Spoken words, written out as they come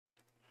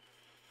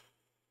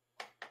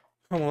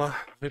Vamos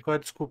lá, ver qual é a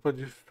desculpa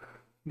de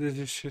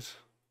desistir.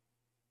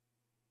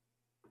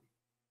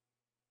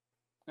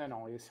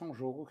 Não, esse é um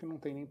jogo que não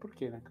tem nem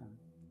porquê, né, cara?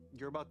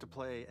 You're about to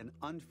play an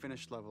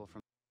unfinished level from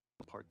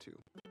part 2.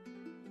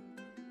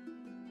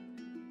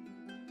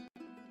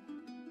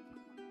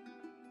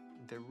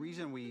 The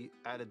reason we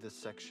added this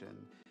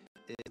section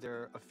is there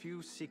are a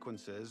few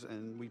sequences,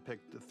 and we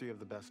picked the 3 of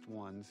the best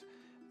ones,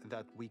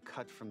 that we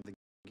cut from the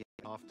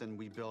game. Often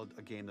we build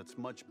a game that's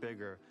much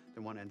bigger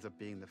than what ends up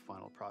being the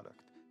final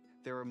product.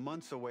 They were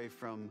months away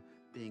from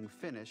being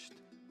finished,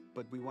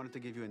 but we wanted to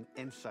give you an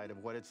insight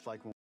of what it's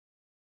like when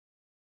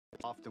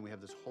often we have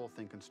this whole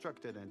thing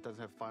constructed and it doesn't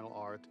have final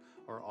art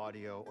or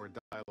audio or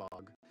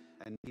dialogue.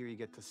 And here you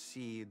get to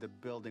see the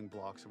building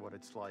blocks of what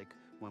it's like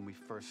when we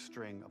first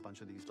string a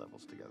bunch of these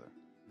levels together.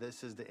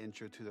 This is the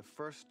intro to the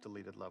first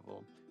deleted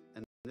level,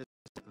 and this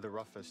is the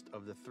roughest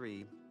of the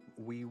 3.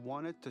 We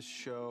wanted to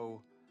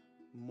show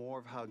more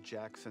of how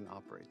Jackson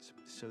operates.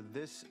 So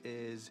this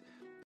is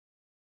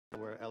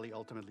where Ellie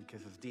ultimately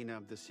kisses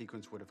Dina. This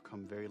sequence would have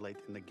come very late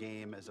in the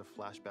game as a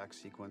flashback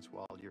sequence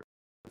while you're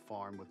on the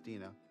farm with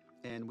Dina.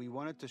 And we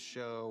wanted to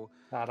show.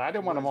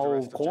 Caralho, mano,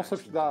 mas o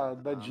concept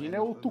da Dina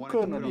é o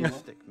tucano ali, né?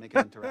 Make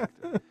it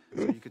interactive.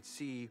 So you could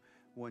see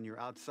when you're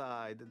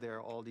outside, there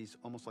are all these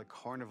almost like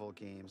carnival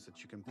games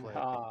that you can play.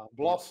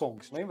 Blossom,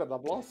 lembra da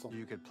Blossom?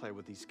 You could play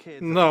with these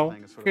kids. Não,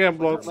 quem é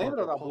Blossom?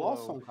 Lembra da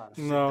Blossom, cara?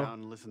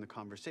 Não.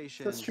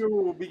 Você assistiu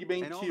o Big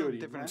Bang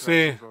Theory, né?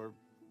 Sim.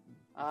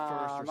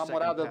 A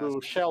namorada do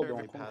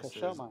Sheldon, como que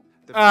chama?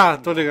 Ah,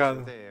 tô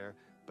ligado.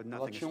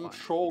 Ela tinha um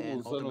show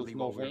nos anos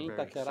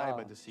 90 que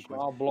era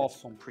chamava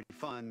Blossom. Pretty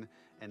fun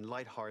and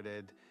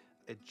lighthearted.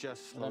 It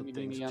just Era slowed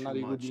things menininha too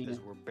much narigudinha. as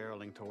we're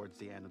barreling towards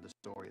the end of the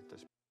story at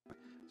this point.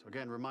 So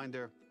again,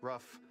 reminder,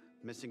 rough,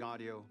 missing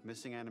audio,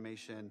 missing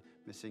animation,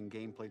 missing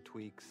gameplay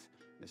tweaks,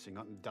 missing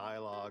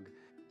dialogue,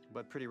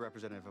 but pretty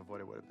representative of what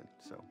it would have been.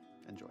 So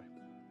enjoy.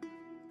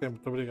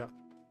 Muito obrigado.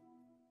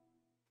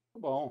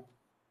 Bom.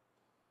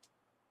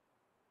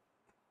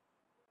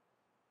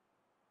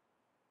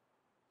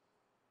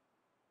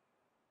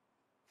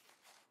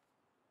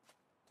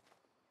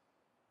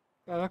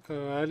 Caraca,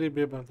 L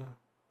bêbada.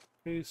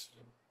 Que isso?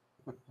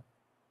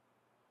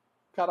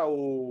 Cara,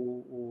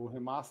 o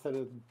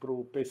remaster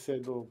pro PC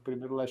do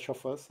primeiro Last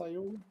of Us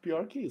saiu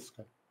pior que isso,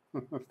 cara.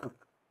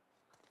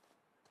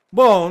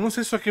 Bom, não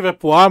sei se isso aqui vai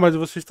pro ar, mas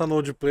você está no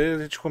Roleplay. A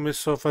gente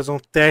começou a fazer um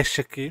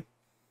teste aqui.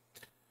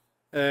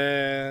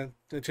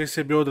 A gente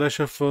recebeu o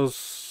Last of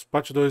Us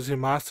Parte 2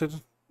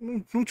 Remastered.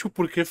 Não tinha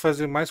por que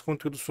fazer mais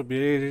conteúdo sobre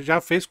ele. A gente já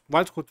fez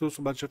mais conteúdo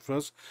sobre Last of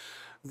Us.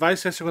 Vai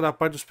ser a segunda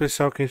parte do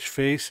especial que a gente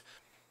fez.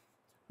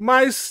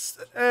 Mas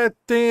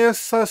tem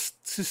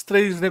esses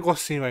 3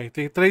 negocinhos aí.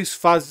 Tem 3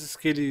 fases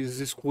que eles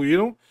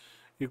excluíram.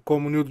 E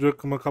como o Neil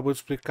Druckmann acabou de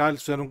explicar,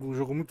 eles fizeram um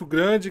jogo muito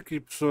grande que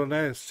precisou,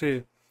 né,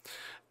 ser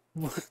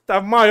tá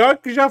maior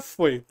que já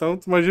foi. Então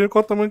imagina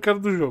qual o tamanho que era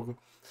do jogo.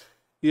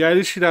 E aí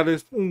eles tiraram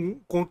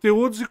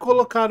conteúdos e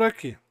colocaram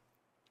aqui.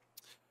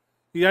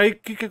 E aí o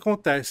que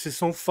acontece?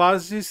 São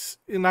fases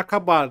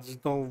inacabadas.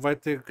 Então vai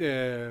ter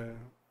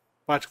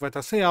parte que vai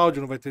estar sem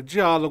áudio, não vai ter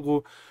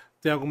diálogo.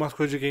 Tem algumas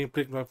coisas de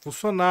gameplay que não vai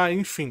funcionar,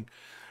 enfim.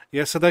 E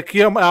essa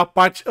daqui é a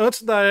parte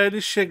antes da Ellie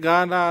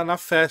chegar na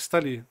festa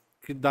ali.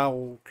 Que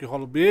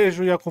rola o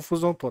beijo e a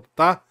confusão toda,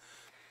 tá?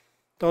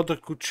 Então eu tô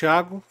aqui com o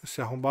Thiago,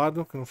 esse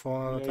arrombado, que não falou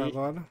nada até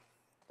agora.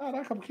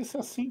 Caraca, por que isso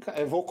é assim,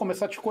 cara? Eu vou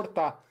começar a te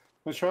cortar.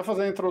 Quando a gente vai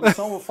fazer a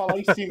introdução, eu vou falar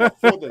em cima,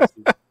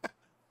 foda-se.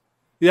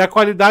 E a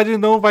qualidade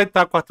não vai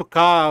estar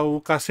 4K, o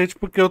cacete,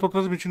 porque eu tô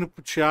transmitindo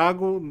pro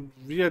Thiago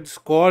via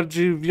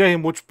Discord, via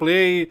Remote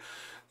Play.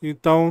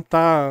 Então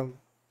tá.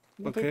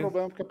 Não tem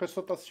problema porque a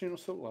pessoa tá assistindo no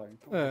celular.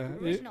 Então.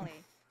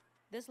 Originally,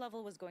 this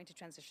level was going to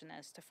transition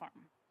us to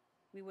farm.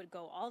 We would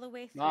go all the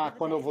way through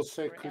Quando the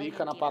você where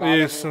clica Ellie na and parada,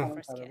 Isso.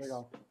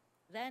 Legal.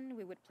 Then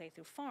we would play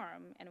through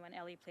farm, and when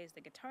Ellie plays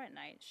the guitar at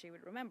night, she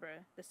would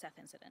remember the Seth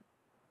incident.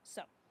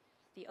 So,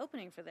 the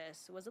opening for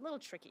this was a little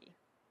tricky.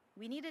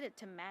 We needed it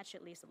to match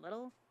at least a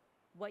little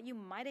what you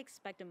might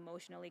expect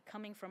emotionally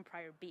coming from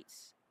prior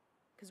beats,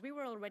 because we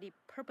were already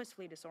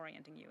purposefully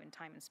disorienting you in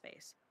time and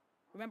space.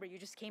 Remember, you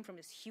just came from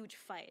this huge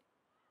fight.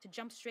 To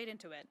jump straight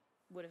into it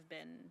would have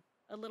been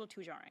a little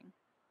too jarring.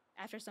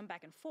 After some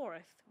back and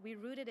forth, we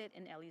rooted it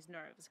in Ellie's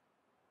nerves,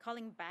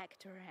 calling back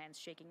to her hands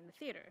shaking in the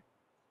theater.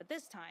 But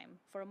this time,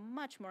 for a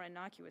much more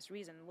innocuous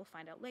reason we'll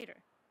find out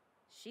later.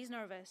 She's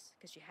nervous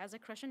because she has a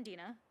crush on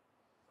Dina,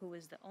 who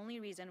is the only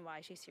reason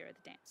why she's here at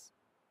the dance.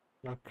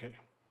 Ok.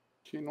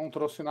 Que não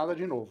trouxe nada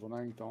de novo,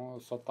 né? Então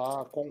só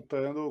tá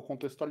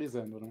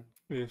contextualizando, né?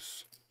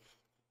 Isso.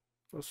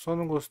 Eu só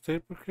não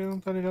gostei porque não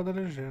tá ligado a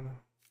legenda.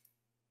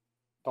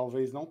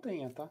 Talvez não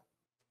tenha, tá?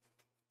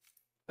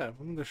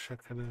 Vamos deixar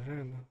aqui a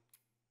legenda.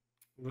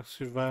 Ver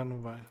se vai ou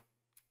não vai.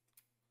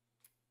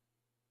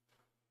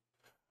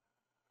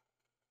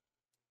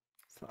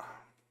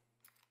 Tá.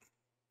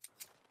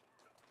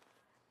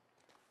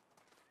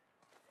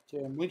 Que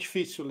é muito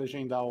difícil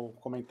legendar o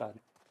comentário.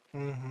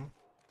 Uhum.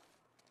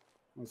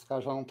 Os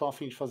caras já não estão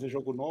afim de fazer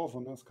jogo novo,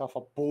 né? Os caras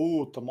falam,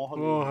 puta, morra.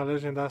 Porra,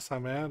 legendar essa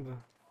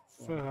merda.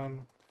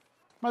 ferrando.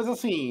 Mas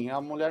assim,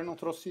 a mulher não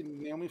trouxe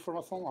nenhuma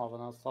informação nova,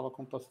 né? Ela estava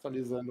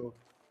contextualizando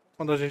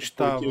Quando a gente por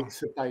tava. que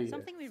você tá aí.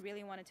 Something we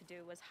really wanted to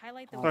do was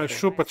highlight the Ah, way Vai, tá. our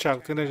chupa, lives Thiago,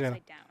 were tem turned legenda.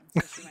 upside down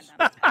since she went down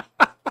this path.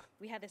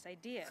 We had this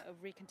idea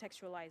of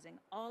recontextualizing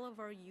all of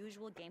our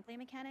usual gameplay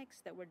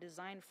mechanics that were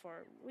designed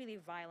for really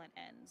violent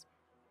ends.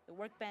 The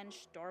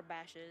workbench, door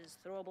bashes,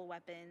 throwable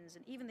weapons,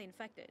 and even the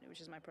infected, which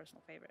is my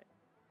personal favorite.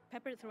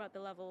 Peppered throughout the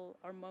level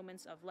are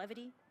moments of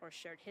levity or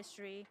shared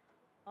history,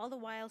 all the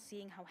while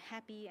seeing how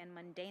happy and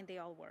mundane they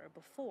all were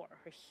before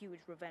her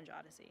huge revenge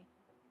odyssey.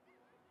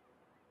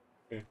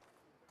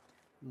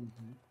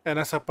 É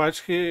nessa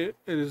parte que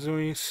eles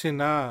vão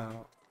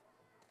ensinar.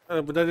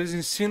 Na verdade, eles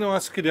ensinam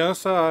as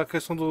crianças a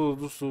questão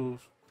dos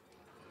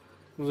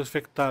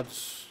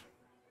infectados.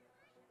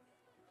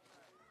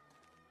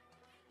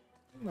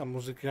 A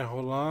musiquinha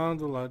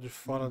rolando lá de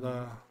fora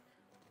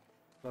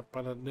da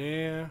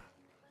paradinha.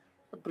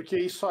 Porque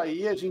isso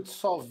aí a gente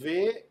só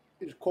vê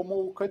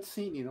como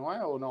cutscene, não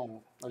é? Ou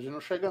não? A gente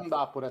não chega a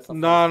andar por essa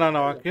Não, fase.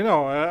 não. Aqui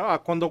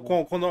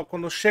não.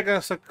 Quando chega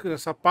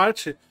essa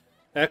parte,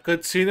 é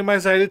cutscene,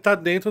 mas aí ele tá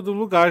dentro do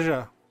lugar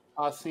já.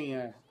 Ah, sim,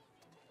 é.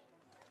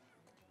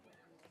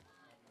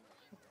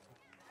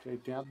 Que aí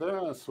tem a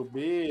dança, o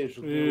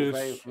beijo, tem o Isso.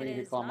 velho que vem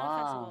It is not a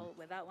reclamar. festival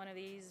without one of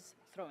these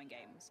throwing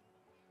games.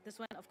 This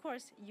one, of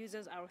course,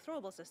 uses our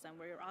throwable system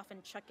where you're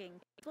often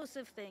chucking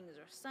explosive things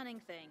or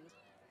stunning things,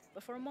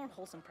 but for a more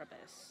wholesome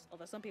purpose,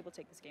 although some people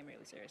take this game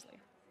really seriously.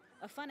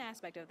 A fun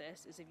aspect of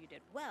this is if you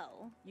did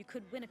well, you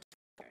could win a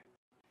toy.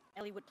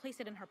 Ellie would place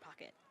it in her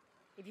pocket.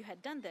 If you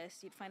had done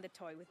this, you'd find the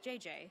toy with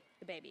JJ,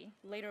 the baby,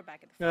 later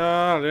back at the farm.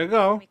 Ah, When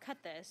legal. we cut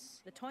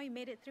this, the toy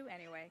made it through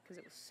anyway because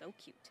it was so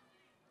cute.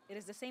 It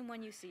is the same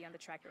one you see on the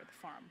tractor at the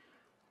farm.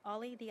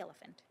 Ollie the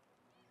elephant.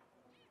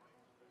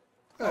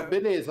 Ah,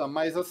 beleza,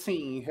 mas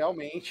assim,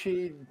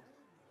 realmente.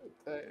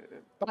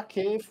 Pra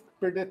que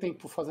perder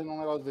tempo fazendo um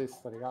negócio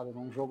desse, tá ligado?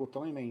 Num jogo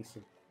tão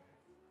imenso.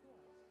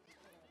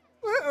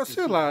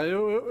 Sei lá,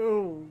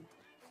 eu.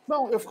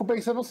 Não, eu fico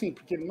pensando assim,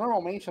 porque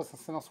normalmente essas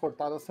cenas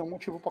cortadas têm um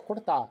motivo pra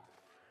cortar.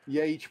 E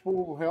aí,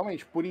 tipo,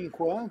 realmente, por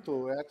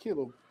enquanto, é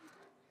aquilo.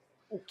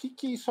 O que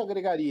isso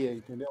agregaria,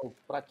 entendeu?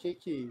 Pra que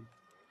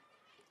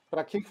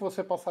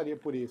você passaria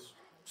por isso?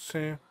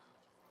 Sim.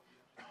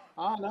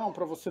 Ah, não,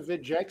 pra você ver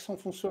Jackson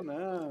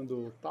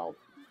funcionando, tal.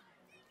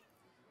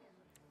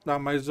 Não,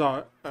 mas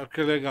ó,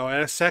 que legal.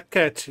 Essa é a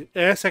Cat.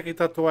 Essa é quem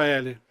tatua a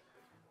Ellie.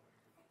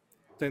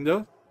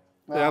 Entendeu?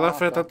 Ela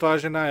fez a tá.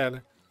 tatuagem na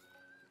Ellie.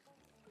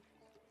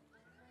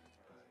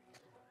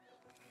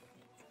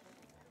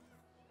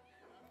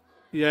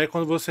 E aí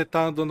quando você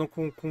tá andando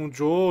com o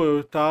Joel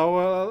e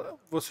tal,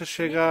 você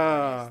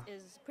chega.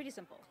 This is pretty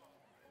simple.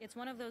 It's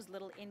one of those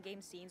little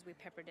in-game scenes we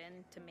peppered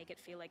in to make it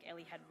feel like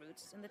Ellie had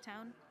roots in the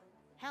town.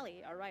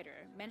 Hallie, our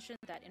writer, mentioned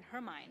that in her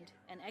mind,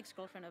 an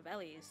ex-girlfriend of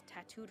Ellie's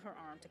tattooed her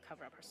arm to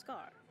cover up her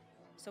scar.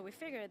 So we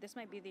figured this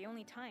might be the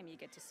only time you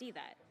get to see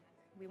that.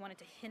 We wanted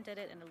to hint at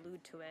it and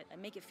allude to it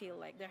and make it feel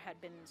like there had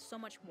been so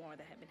much more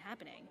that had been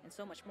happening and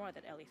so much more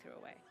that Ellie threw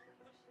away.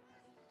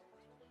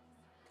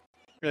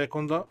 É,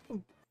 quando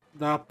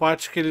na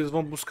parte que eles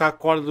vão buscar a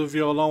corda do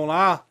violão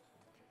lá,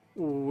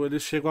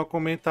 eles chegam a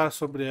comentar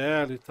sobre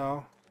ela e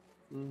tal.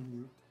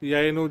 E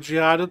aí no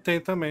diário tem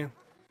também.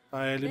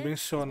 A Ellie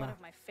This is one menciona.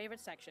 of my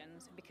favorite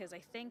sections because I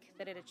think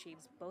that it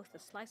achieves both the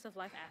slice of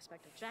life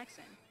aspect of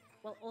Jackson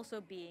while also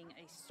being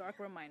a stark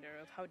reminder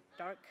of how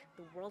dark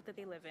the world that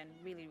they live in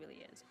really,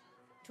 really is.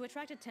 To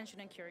attract attention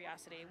and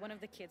curiosity, one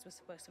of the kids was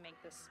supposed to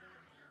make this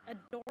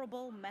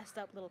adorable, messed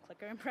up little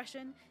clicker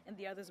impression, and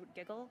the others would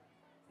giggle.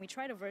 We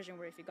tried a version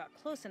where if you got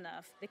close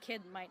enough, the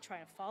kid might try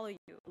to follow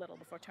you a little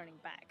before turning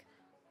back.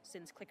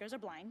 Since clickers are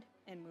blind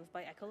and move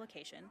by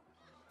echolocation,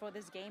 for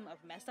this game of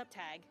messed up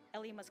tag,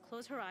 Ellie must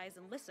close her eyes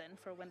and listen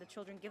for when the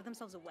children give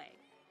themselves away.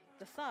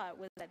 The thought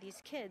was that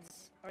these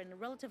kids are in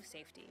relative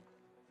safety.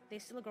 They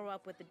still grow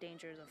up with the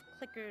dangers of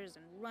clickers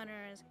and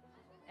runners,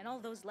 and all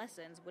those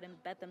lessons would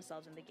embed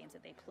themselves in the games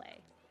that they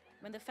play.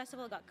 When the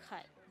festival got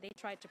cut, they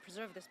tried to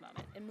preserve this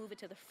moment and move it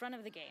to the front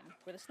of the game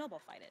where the snowball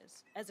fight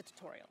is, as a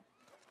tutorial.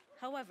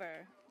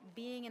 However,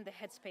 being in the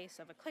headspace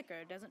of a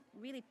clicker doesn't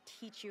really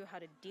teach you how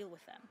to deal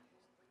with them.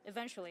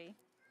 Eventually,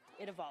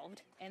 it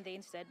evolved, and they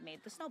instead made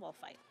the snowball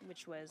fight,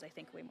 which was, I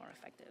think, way more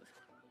effective.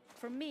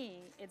 For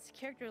me, it's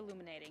character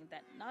illuminating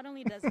that not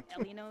only does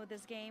Ellie know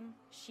this game,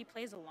 she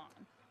plays along.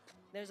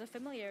 There's a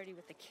familiarity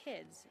with the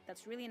kids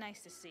that's really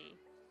nice to see,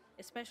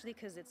 especially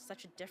because it's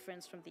such a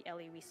difference from the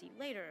Ellie we see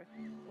later,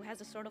 who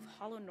has a sort of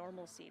hollow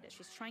normalcy that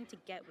she's trying to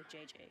get with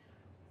JJ,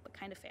 but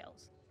kind of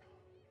fails.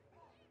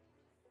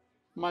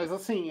 Mas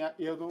assim,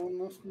 eu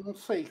não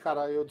sei,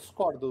 cara, eu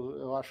discordo.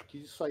 Eu acho que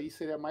isso aí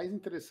seria mais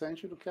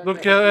interessante do que a Do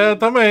que guerra eu de-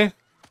 também.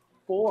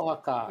 Porra,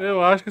 cara.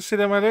 Eu acho que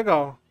seria mais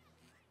legal.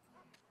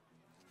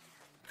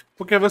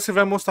 Porque você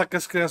vai mostrar que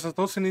as crianças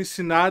estão sendo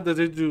ensinadas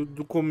desde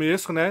do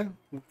começo, né?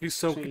 O que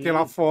são, o que tem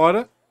lá Sim.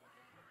 fora.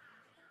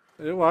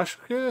 Eu acho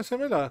que ia ser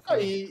melhor. Ah,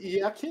 Cara. e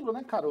é aquilo,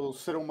 né, cara? O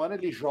ser humano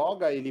ele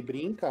joga, ele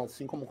brinca,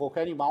 assim como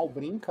qualquer animal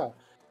brinca,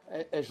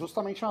 é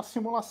justamente uma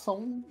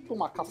simulação de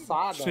uma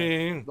caçada,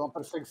 Sim. de uma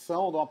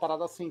perseguição, de uma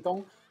parada assim.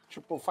 Então,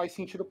 tipo, faz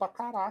sentido pra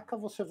caraca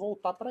você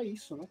voltar pra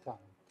isso, né, cara?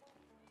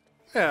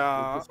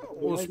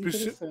 Bem mais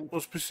interessante.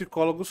 Os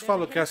psicólogos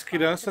falam que as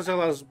crianças,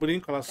 elas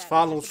brincam, elas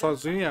falam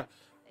sozinhas,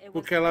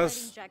 porque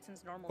elas,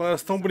 quando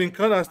elas estão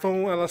brincando,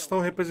 elas estão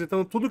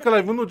representando tudo que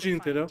ela viu no dia,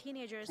 entendeu?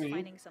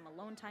 Finding some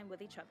alone time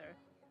with each other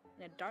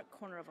in a dark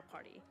corner of a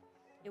party.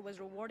 It was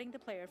rewarding the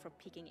player for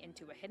peeking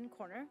into a hidden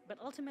corner, but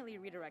ultimately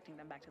redirecting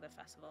them back to the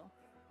festival.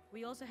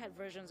 We also had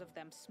versions of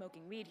them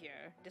smoking weed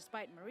here,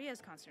 despite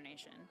Maria's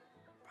consternation,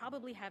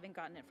 probably having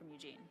gotten it from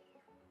Eugene.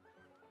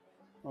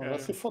 Vai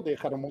se foder,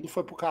 cara. O mundo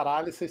foi pro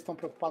caralho e vocês estão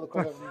preocupados com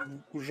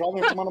o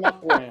jovem fumando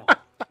maconha.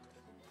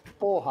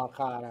 Porra,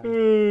 cara.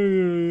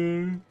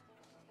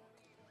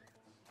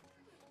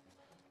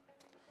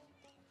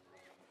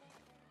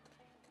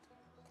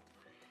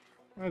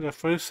 Já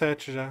foi o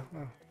 7 já.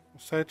 O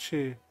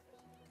 7.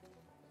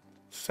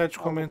 7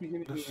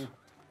 comentários.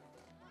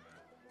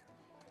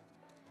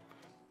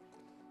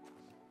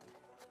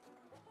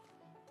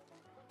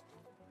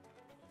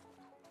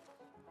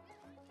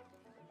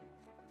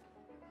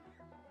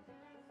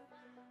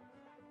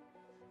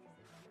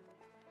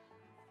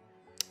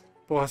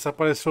 Porra, se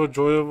aparecer o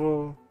Joe, eu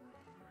vou.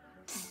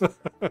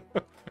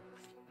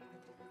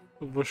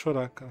 Eu vou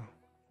chorar, cara.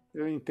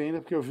 Eu entendo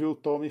porque eu vi o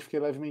Tommy e fiquei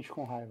levemente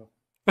com raiva.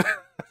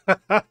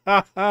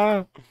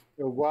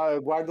 Eu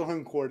guardo o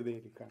rancor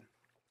dele, cara.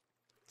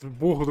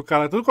 Burro do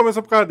cara. Tudo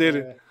começou por causa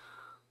dele.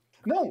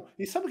 Não,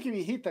 e sabe o que me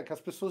irrita? Que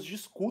as pessoas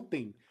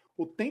discutem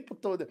o tempo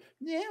todo.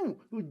 Não,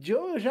 o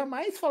Joe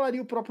jamais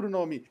falaria o próprio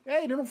nome.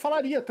 Ele não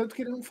falaria, tanto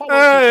que ele não falou.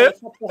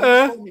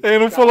 Ele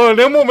não falou em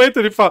nenhum momento,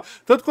 ele fala.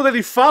 Tanto quando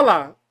ele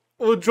fala,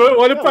 o Joe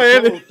olha pra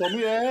ele. O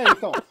Tommy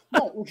então.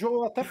 Não, o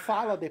Joe até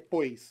fala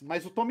depois,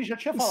 mas o Tommy já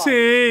tinha falado.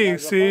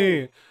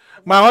 Sim.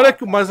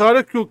 Mas a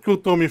hora que o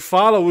Tommy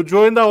fala, o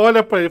Joe ainda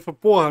olha pra ele e fala,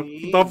 porra,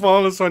 tu tá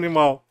falando, seu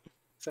animal.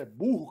 Isso é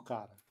burro,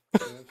 cara. É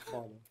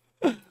foda.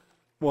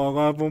 Bom,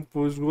 agora vamos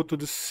pro esgoto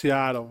de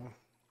Seattle.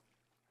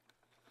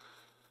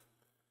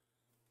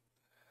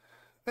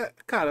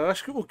 Cara, eu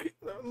acho que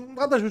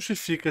nada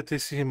justifica ter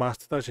esse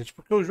remaster, tá, gente?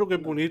 Porque o jogo é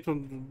bonito.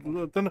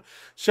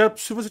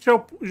 Se você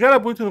tiver. Já era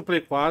bonito no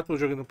Play 4, eu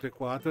joguei no Play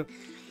 4.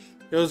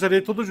 Eu zerei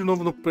tudo de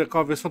novo com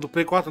a versão do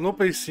Play 4 no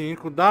Play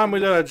 5. Dá uma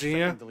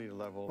melhoradinha.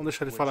 Vamos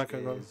deixar ele falar aqui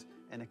agora.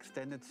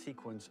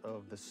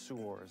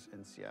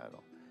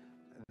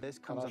 This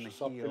comes on the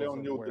só porque ele é heels um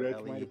of Neil where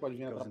Druckmann, ele Ellie pode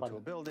vir goes into atrapalhar.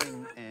 a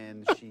building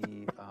and she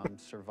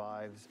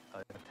survives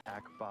an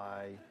attack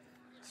by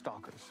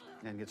stalkers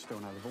and gets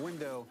thrown out of a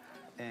window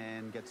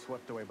and gets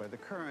swept away by the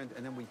current,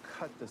 and then we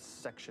cut this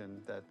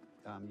section that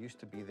used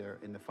to be there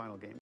in the final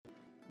game.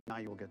 Now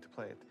you will get to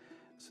play it.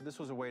 So this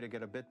was a way to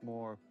get a bit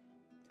more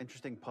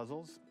interesting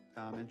puzzles,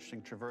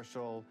 interesting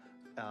traversal,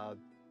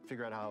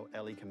 figure out how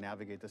Ellie can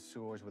navigate the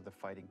sewers with the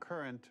fighting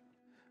current.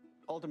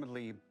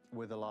 Ultimately,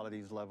 with a lot of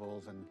these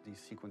levels and these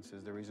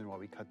sequences, the reason why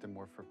we cut them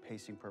were for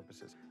pacing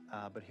purposes.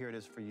 But here it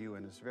is for you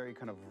in this very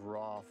kind of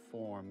raw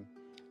form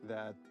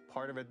that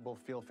part of it will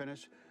feel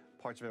finished,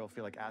 parts of it will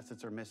feel like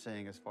assets are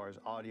missing as far as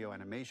audio,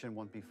 animation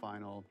won't be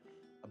final,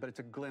 but it's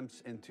a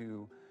glimpse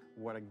into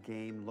what a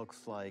game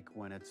looks like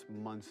when it's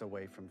months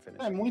away from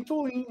finish.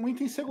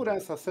 Muita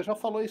insegurança. Você já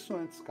falou isso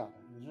antes, cara.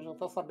 A gente já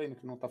tá sabendo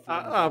que não tá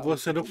falando.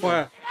 Você não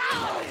conhece.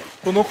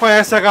 Tu não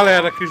conhece a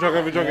galera que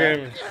joga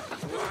videogame.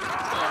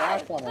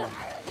 Caraca, mano.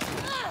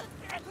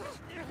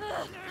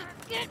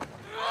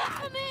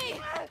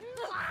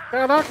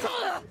 Caraca.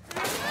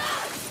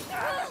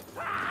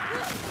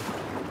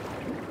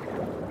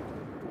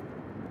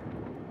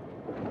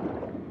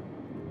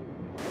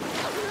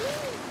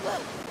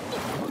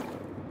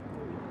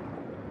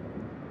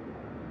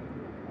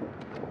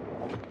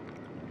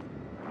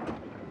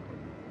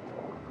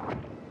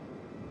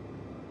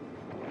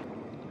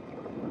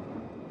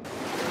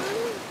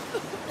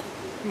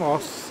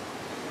 Nossa.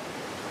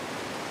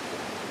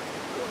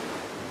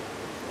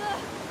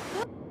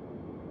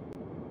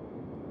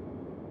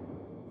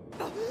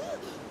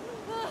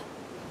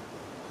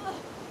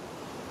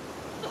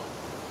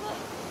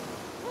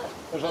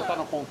 Você já tá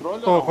no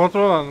controle? Tô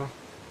controlando.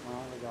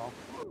 Legal.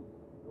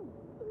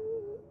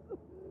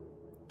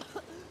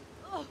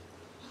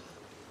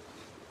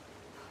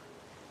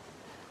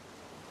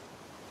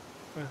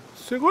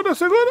 Segura.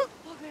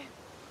 Okay.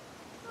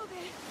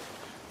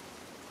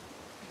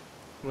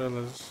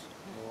 Beleza.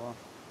 Boa.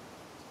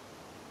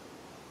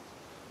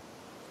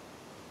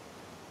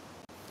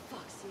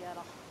 Fuck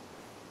Seattle.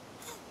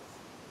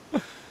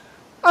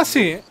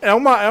 Assim, é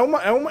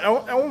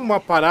uma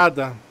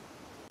parada.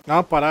 É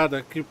uma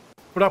parada que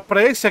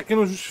pra esse aqui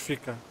não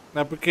justifica,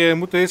 né? Porque é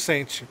muito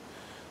recente.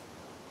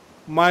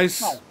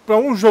 Mas pra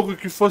um jogo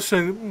que fosse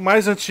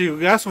mais antigo,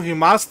 ganhasse um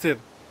remaster,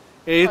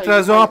 ele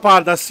trazer uma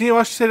parada assim, eu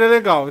acho que seria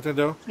legal,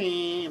 entendeu?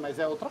 Sim, mas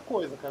é outra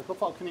coisa, cara. Que eu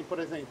falo que nem, por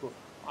exemplo,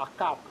 a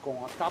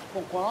Capcom,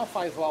 quando ela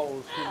faz lá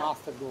os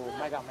remaster do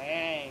Mega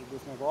Man,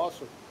 dos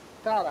negócios,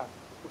 cara,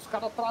 os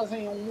caras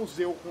trazem um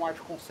museu com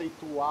arte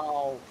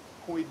conceitual,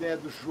 com ideia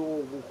do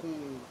jogo,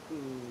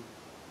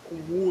 com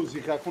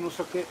música, com não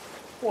sei o quê.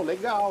 pô,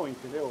 legal,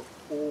 entendeu?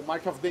 O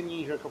Mark of the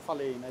Ninja que eu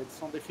falei, na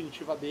edição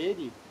definitiva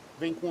dele,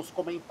 vem com os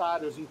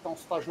comentários, então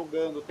você tá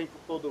jogando o tempo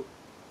todo,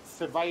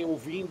 você vai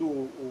ouvindo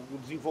o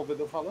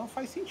desenvolvedor falando,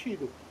 faz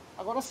sentido.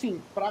 Agora,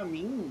 sim, pra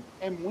mim,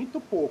 é muito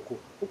pouco.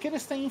 O que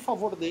eles têm em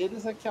favor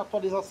deles é que a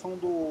atualização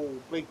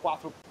do Play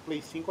 4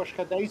 Play 5, acho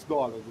que é $10,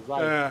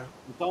 vai. É.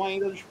 Então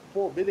ainda, tipo,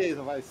 pô,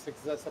 beleza, vai, se você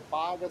quiser você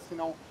paga,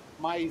 senão...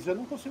 Mas eu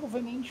não consigo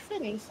ver nem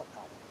diferença,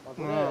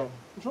 cara.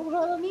 O jogo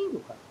já era lindo,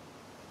 cara.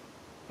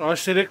 Eu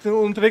acho que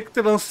não teria que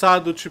ter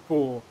lançado,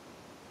 tipo,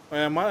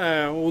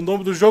 o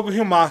nome do jogo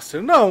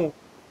Remaster. Não.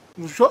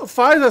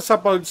 Faz essa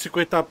bala de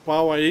 50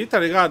 pau aí, tá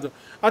ligado?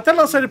 Até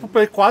lançar ele pro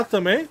Play 4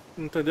 também,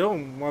 entendeu?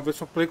 Uma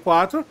versão Play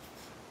 4.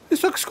 E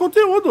só com esse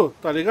conteúdo,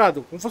 tá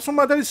ligado? Como se fosse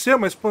uma DLC,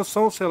 uma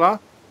expansão, sei lá.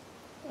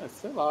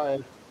 Sei lá,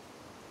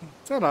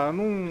 Sei lá,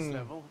 não... This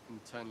level,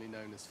 internally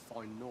known as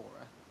Fine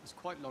Nora, was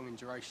quite long in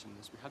duration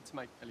as we had to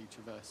make Ellie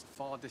traverse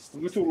far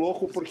distance. Muito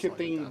louco porque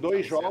tem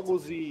 2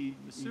 jogos e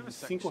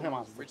 5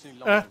 remasters.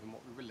 É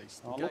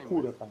uma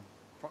loucura, cara.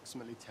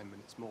 Approximately 10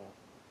 minutes more.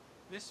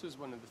 This was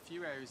one of the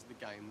few areas of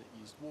the game that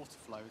used water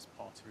flow as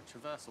part of a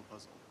traversal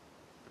puzzle.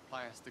 The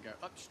player has to go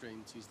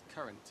upstream to use the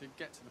current to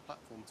get to the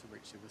platform to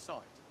reach the other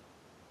side.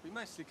 We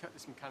mostly cut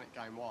this mechanic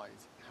game wide,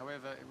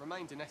 however it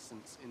remained in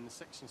essence in the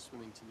section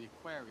swimming to the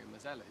aquarium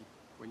as Ellie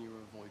when you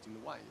were avoiding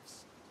the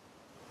waves.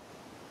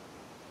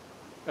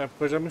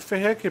 Porque eu já me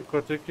ferrei aqui, porque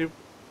eu tenho que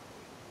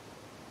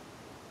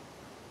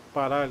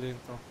parar ali,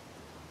 então.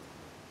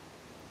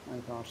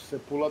 Então, acho que você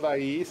pula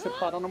daí e você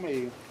para no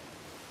meio.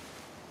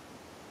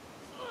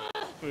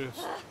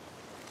 Isso.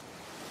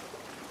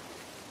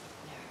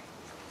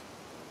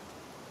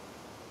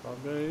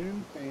 Sobe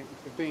aí.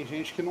 Tem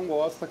gente que não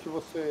gosta que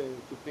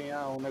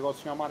tenha um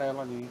negocinho amarelo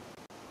ali.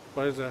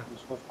 Pois é.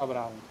 Isso vai ficar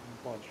bravo,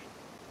 não pode.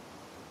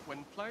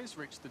 When players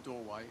reach the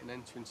doorway and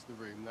enter into the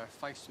room, they're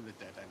faced with a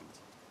dead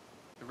end.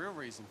 The real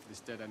reason for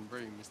this dead-end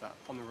room is that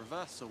on the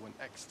reversal, when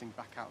exiting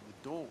back out of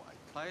the doorway,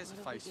 players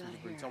are faced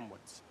with the route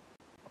onwards.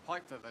 A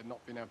pipe that they'd not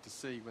been able to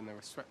see when they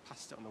were swept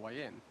past it on the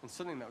way in, and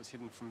something that was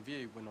hidden from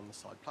view when on the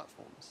side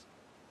platforms.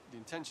 The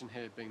intention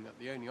here being that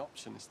the only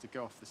option is to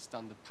go off the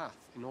standard path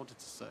in order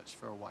to search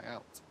for a way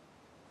out.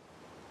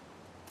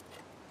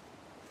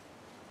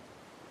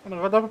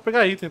 Agora dá pra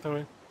pegar item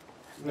também.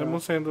 Mesmo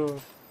sendo...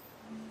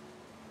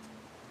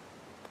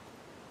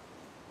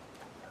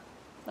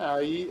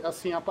 Aí,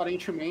 assim,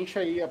 aparentemente,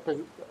 aí,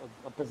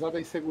 apesar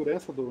da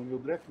insegurança do Neil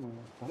Druckmann,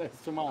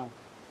 parece uma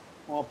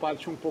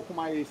parte um pouco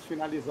mais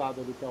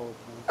finalizada do que a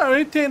outra. Né? Eu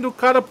entendo o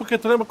cara, porque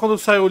tu lembra quando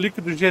saiu o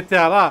leak do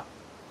GTA lá?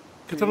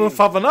 Que todo mundo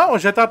falava, não, o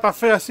GTA tá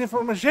feio assim. Eu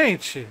falava, mas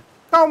gente,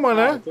 calma,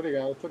 né? Eu tô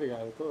ligado,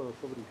 eu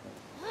tô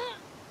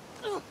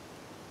brincando.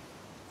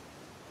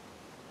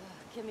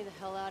 Get me the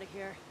hell out of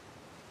here.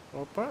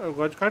 Opa, eu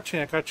gosto de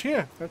cartinha.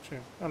 Cartinha?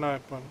 Cartinha. Ah, não, é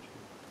pano.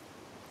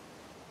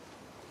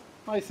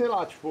 Mas sei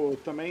lá, tipo,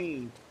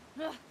 também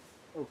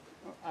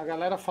a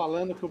galera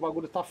falando que o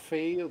bagulho tá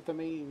feio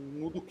também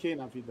muda o que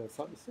na vida,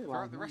 sabe? Sei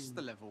lá. Não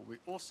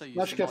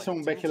acho que ia ser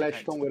um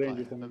backlash tão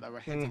grande também.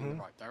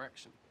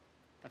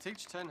 At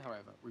each turn,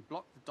 however, we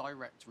block the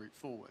direct route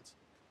forward.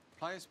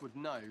 Players would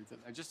know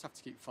that they just have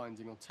to keep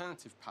finding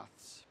alternative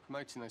paths,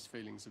 promoting those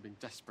feelings of being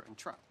desperate and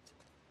trapped.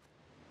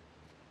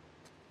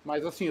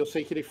 Mas assim, eu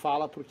sei que ele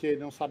fala porque ele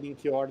não sabe em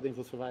que ordem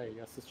você vai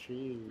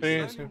assistir.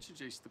 Slowly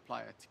introduce the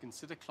player to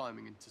consider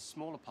climbing into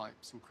smaller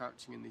pipes and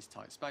crouching in these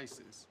tight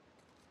spaces.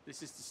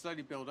 This is to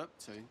slowly build up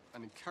to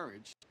and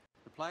encourage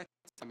the player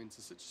to climb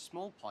into such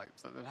small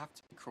pipes that they'd have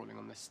to be crawling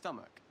on their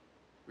stomach,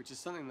 which is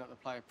something that the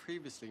player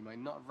previously may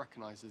not have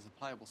recognized as a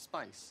playable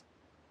space,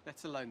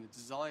 let alone the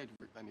desired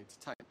route they need to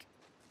take.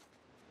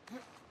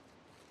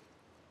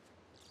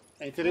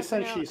 É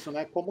interessante isso,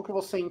 né? Como que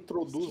você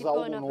introduz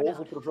algo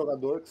novo para o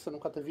jogador que você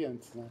nunca teve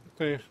antes, né?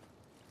 Sim.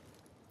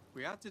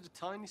 We added a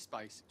tiny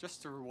space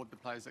just to reward the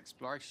player's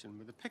exploration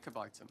with a pickup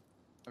item,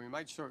 and we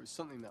made sure it was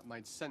something that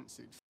made sense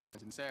that you'd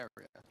find in this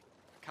area.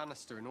 A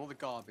canister and all the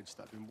garbage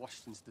that had been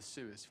washed into the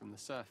sewers from the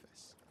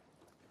surface.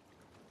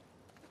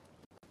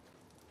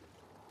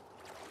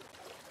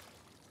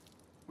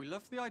 We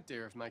loved the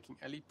idea of making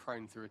Ellie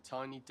prone through a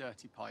tiny,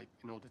 dirty pipe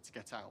in order to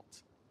get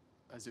out,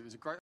 as it was a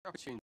great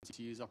opportunity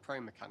to use our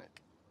prone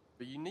mechanic.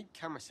 A unique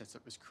camera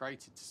setup was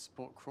created to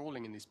support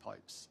crawling in these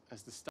pipes,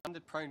 as the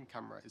standard prone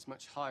camera is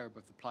much higher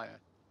above the player.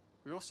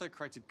 We also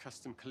created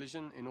custom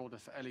collision in order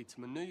for Ellie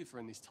to maneuver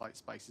in these tight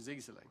spaces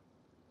easily.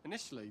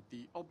 Initially,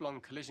 the oblong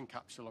collision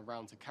capsule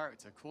around her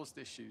character caused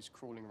issues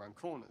crawling around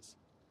corners.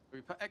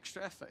 We put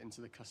extra effort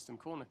into the custom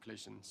corner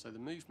collision, so the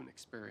movement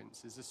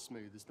experience is as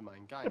smooth as the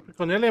main game.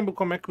 Porque eu nem lembro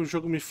como é que o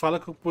jogo me fala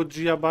que eu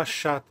podia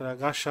abaixar, tá?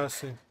 Agachar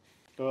assim.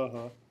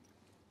 Aham.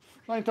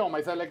 Não, então,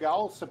 mas é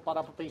legal você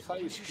parar pra pensar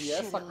isso, que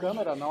essa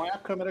câmera não é a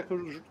câmera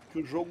que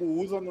o jogo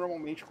usa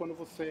normalmente quando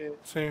você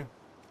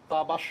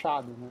tá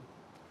abaixado, né?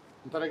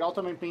 Então é legal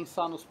também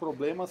pensar nos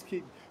problemas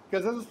que... Porque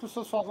às vezes as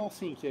pessoas falam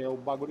assim, que é o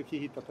bagulho que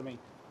irrita também.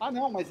 Ah,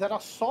 não, mas era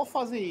só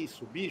fazer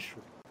isso, bicho.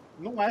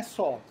 Não é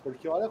só,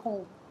 porque olha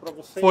como pra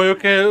você... Foi o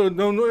que... Eu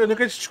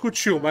nunca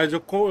discutiu, mas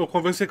eu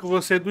conversei com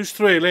você do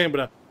Stray,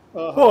 lembra?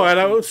 Pô,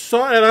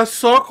 Aham, era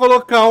só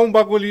colocar um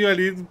bagulhinho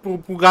ali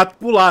pro gato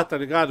pular, tá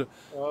ligado?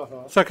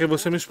 aham. Só que aí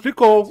você me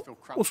explicou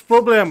os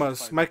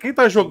problemas. Mas quem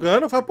tá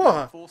jogando fala,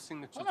 porra,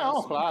 Ah,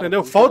 não, claro.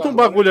 entendeu? Falta um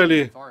bagulho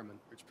ali.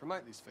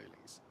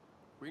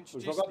 O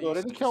jogador,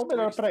 ele quer o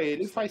melhor pra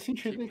ele e faz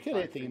sentido ele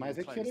querer. Tem mais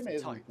é querer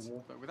mesmo,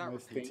 entendeu?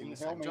 Mas tem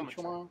realmente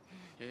uma...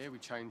 Here we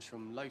change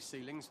from low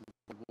ceilings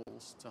with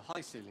walls to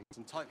high ceilings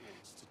and tight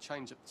walls to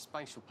change up the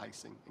spatial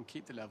pacing and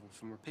keep the level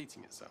from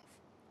repeating itself.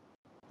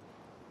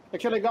 É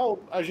que é legal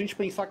a gente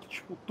pensar que,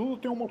 tipo, tudo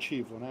tem um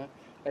motivo, né?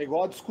 É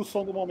igual a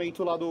discussão do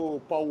momento lá do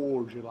Power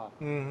World lá.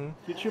 Uhum.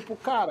 Que, tipo,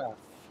 cara,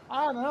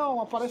 ah, não,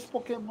 aparece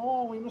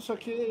Pokémon e não sei o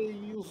que,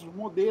 e os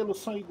modelos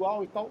são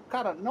igual e tal.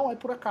 Cara, não é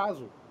por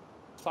acaso,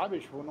 sabe?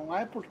 Tipo, não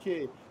é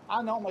porque,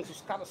 ah, não, mas os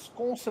caras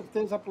com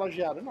certeza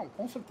plagiaram. Não,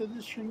 com certeza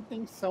eles tinham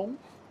intenção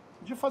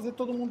de fazer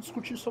todo mundo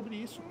discutir sobre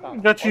isso, cara.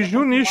 Já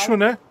atingiu o nicho,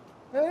 né?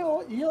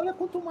 E olha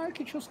quanto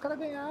marketing os caras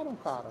ganharam,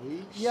 cara.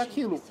 E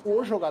aquilo,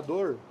 o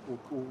jogador,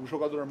 o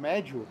jogador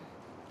médio,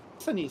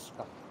 pensa nisso,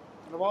 cara.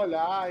 Não vai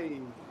olhar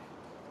e...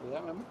 É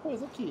a mesma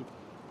coisa aqui.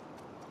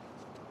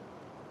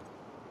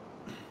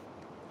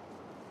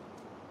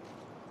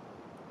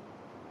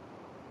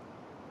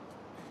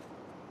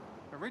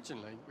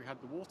 Originally, we had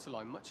the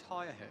waterline much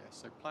higher here,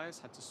 so players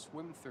had to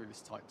swim through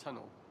this tight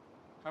tunnel.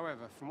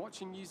 However, from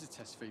watching user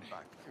test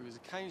feedback, it was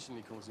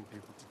occasionally causing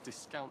people to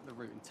discount the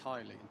route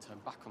entirely and turn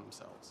back on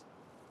themselves.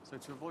 So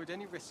to avoid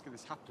any risk of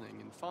this happening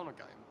in the final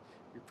game,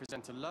 we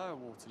present a lower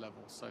water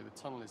level so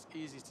the tunnel is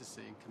easy to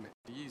see and commit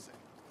to using.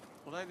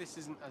 Although this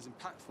isn't as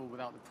impactful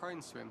without the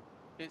prone swim,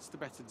 it's the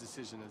better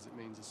decision as it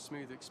means a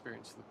smoother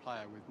experience for the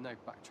player with no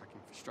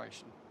backtracking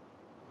frustration.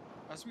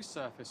 As we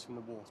surface from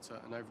the water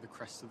and over the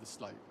crest of the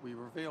slope, we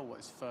reveal what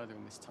is further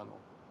in this tunnel.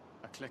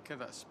 A clicker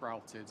that has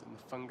sprouted and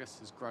the fungus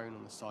has grown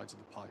on the sides of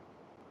the pipe.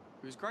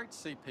 It was great to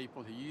see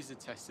people who user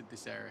tested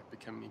this area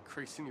becoming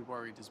increasingly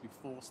worried as we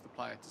forced the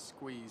player to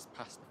squeeze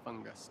past the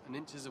fungus and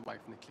inches away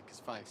from the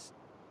clicker's face,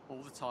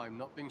 all the time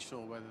not being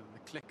sure whether the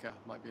clicker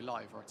might be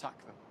alive or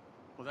attack them.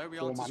 Although we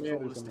aren't as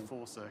cruel as to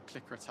force a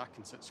clicker attack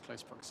in such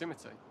close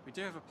proximity, we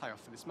do have a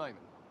payoff for this moment.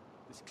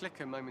 This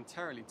clicker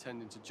momentarily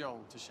turned into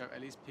Joel to show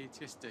Ellie's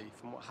PTSD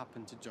from what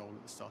happened to Joel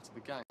at the start of the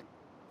game.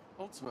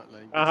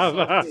 Ultimately,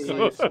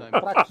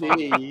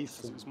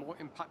 it was more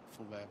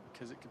impactful there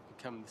because it could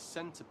become the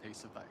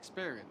centerpiece of that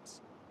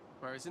experience.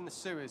 Whereas in the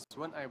sewers,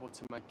 we weren't able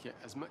to make it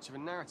as much of a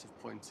narrative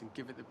point and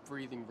give it the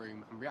breathing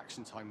room and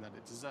reaction time that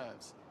it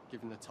deserves,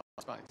 given the tight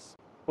space.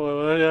 Pô,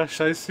 eu ia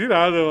achar isso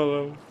irado,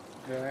 mano.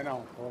 É,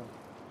 não, pô.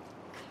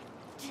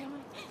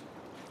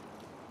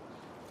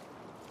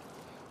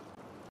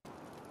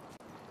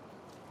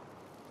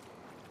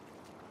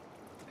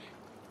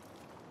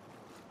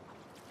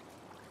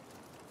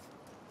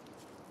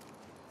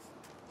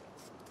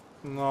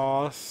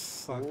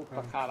 Nossa.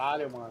 Puta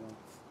caralho, mano.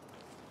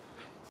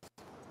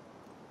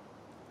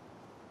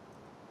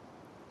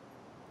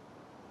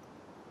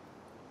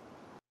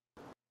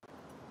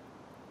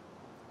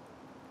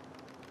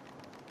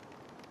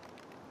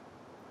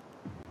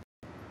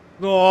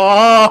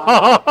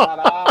 Nossa!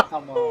 Caraca,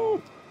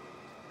 mano.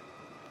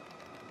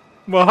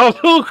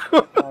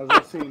 Maluco! Mas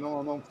assim,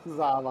 não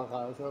precisava,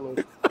 cara. Você é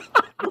louco.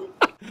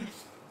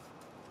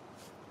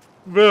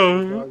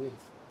 Meu.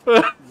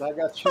 Da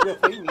gatilha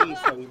foi em mim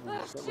isso aí,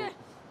 mano. Você é louco.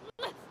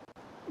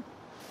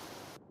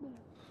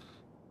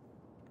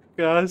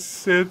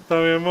 Caceta,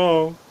 meu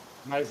irmão.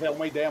 Mas é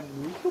uma ideia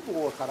muito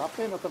boa, cara. A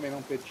pena também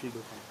não ter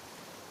tido, cara.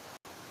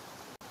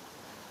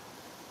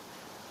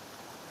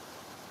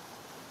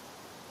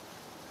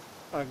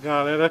 A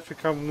galera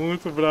fica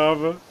muito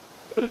brava.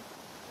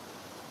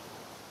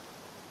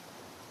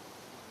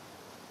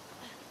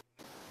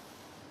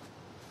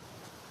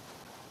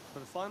 For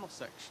the final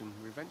section,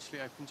 we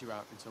eventually opened you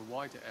out into a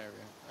wider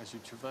area as you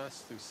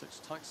traverse through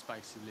such tight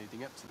spaces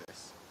leading up to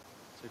this.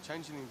 So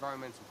changing the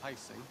environmental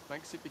pacing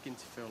makes it begin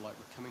to feel like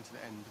we're coming to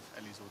the end of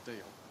Ellie's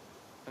ordeal.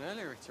 An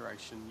earlier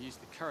iteration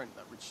used the current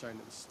that we'd shown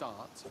at the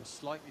start for a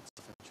slightly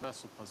tougher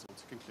traversal puzzle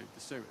to conclude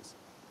the sewers.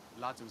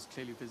 The ladder was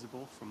clearly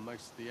visible from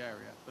most of the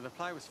area, but the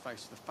player was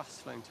faced with a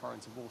fast-flowing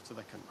torrent of water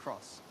they couldn't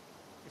cross.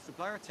 If the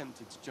player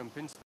attempted to jump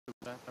into the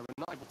water, they were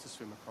not able to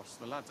swim across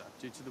the ladder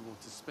due to the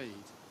water's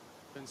speed.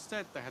 But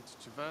instead, they had to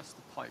traverse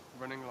the pipe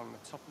running along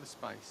the top of the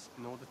space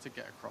in order to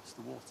get across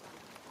the water.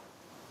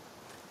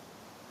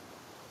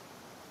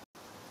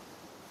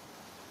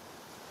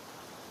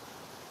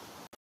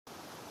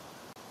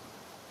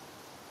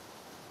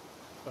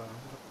 Tá,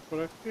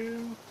 por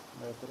aqui.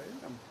 É por aí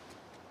mesmo.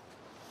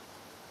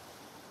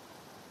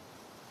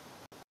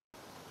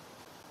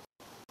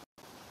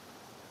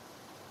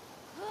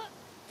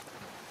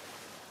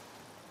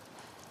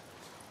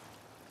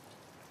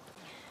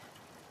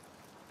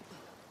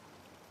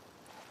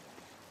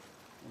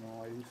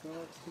 Não, aí você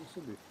vai conseguir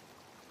subir.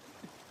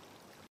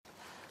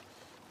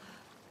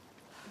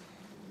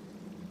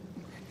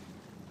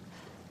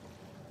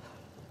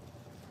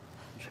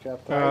 Acho que é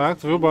atrás.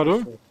 Caraca, tu viu o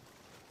barulho?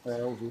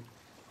 É, eu vi.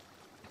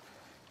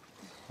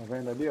 Tá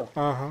vendo ali, ó?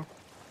 Aham.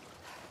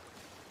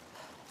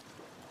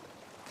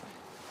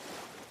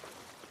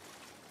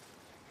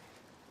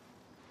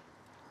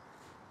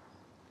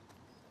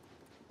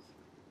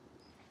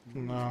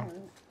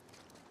 Não.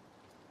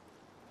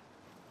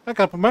 É,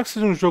 cara, por mais que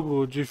seja um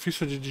jogo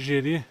difícil de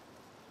digerir,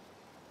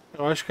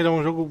 eu acho que ele é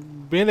um jogo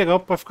bem legal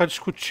pra ficar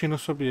discutindo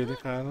sobre ele,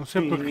 cara. Não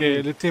sei porquê,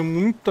 ele tem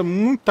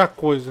muita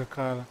coisa,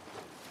 cara.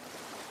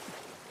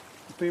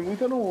 Tem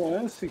muita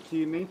nuance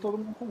que nem todo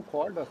mundo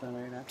concorda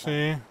também, né, cara?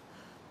 Sim,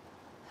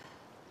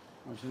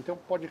 A gente tem um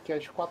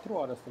podcast de 4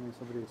 horas também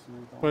sobre isso,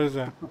 né? Então... pois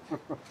é.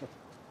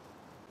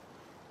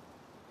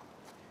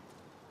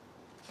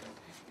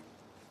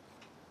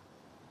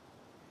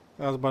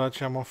 As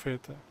baratinhas mal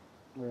feitas.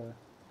 É.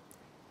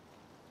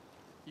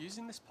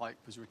 Using this pipe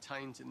was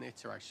retained in the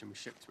iteration we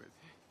shipped with,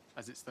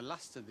 as it's the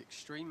last of the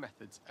extreme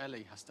methods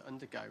Ellie has to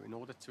undergo in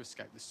order to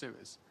escape the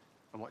sewers,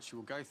 and what she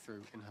will go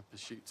through in her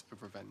pursuit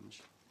of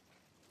revenge.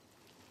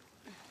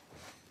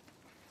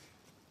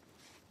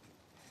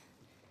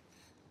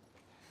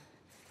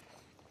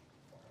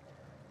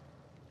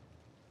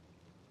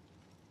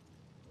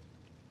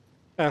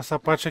 Essa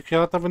parte aqui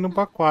ela tava indo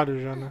pro aquário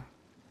já, né?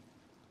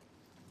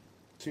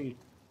 Sim.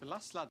 The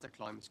last ladder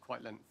climb is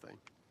quite lengthy,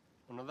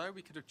 and although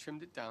we could have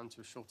trimmed it down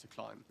to a shorter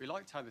climb, we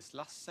liked how this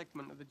last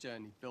segment of the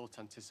journey built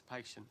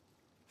anticipation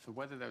for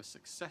whether there was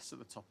success at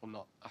the top or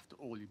not after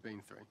all you've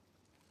been through.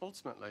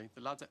 Ultimately,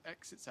 the ladder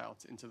exits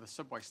out into the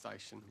subway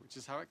station, which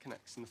is how it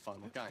connects in the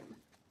final game.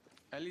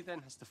 Ellie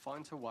then has to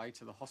find her way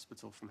to the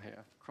hospital from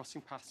here,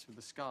 crossing paths with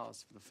the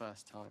scars for the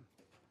first time.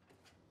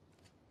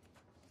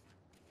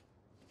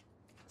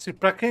 Se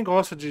pra quem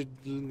gosta de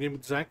game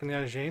design, que nem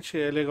a gente,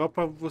 é legal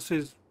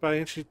pra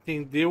gente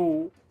entender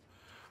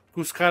que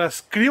os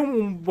caras criam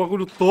um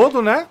bagulho todo,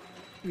 né?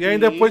 E aí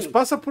depois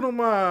passa por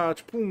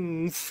tipo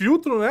um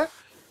filtro, né?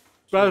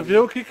 Pra ver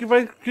o que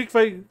vai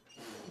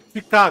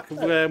ficar,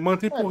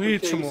 mantém pro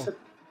ritmo.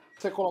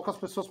 Você coloca as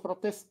pessoas pra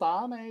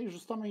testar, né? E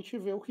justamente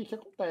ver o que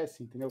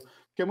acontece, entendeu?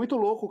 Porque é muito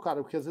louco,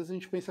 cara, porque às vezes a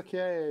gente pensa que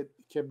é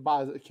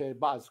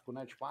básico,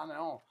 né? Tipo,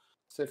 não,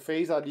 você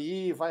fez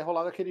ali e vai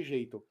rolar daquele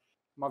jeito.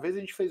 Uma vez a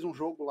gente fez um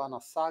jogo lá na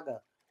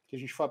Saga que a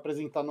gente foi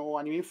apresentar no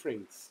Anime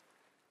Friends.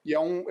 E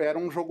era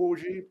um jogo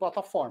de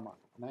plataforma,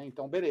 né?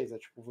 Então, beleza.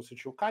 Tipo, você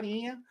tinha o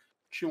carinha,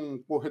 tinha um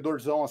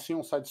corredorzão assim,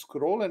 um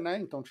side-scroller, né?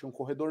 Então tinha um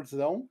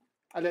corredorzão.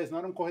 Aliás, não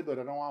era um corredor,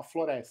 era uma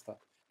floresta.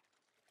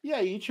 E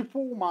aí, tipo,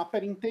 o mapa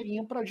era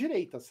inteirinho pra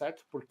direita,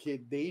 certo? Porque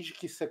desde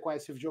que você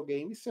conhece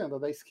videogame, você anda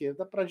da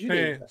esquerda pra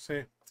direita.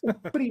 Sim.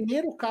 O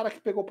primeiro cara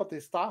que pegou pra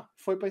testar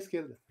foi pra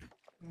esquerda.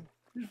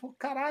 Ele falou,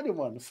 caralho,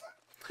 mano.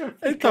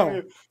 Então,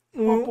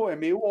 Pô, é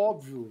meio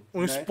óbvio. Um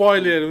né?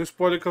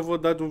 spoiler que eu vou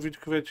dar de um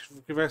vídeo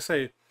que vai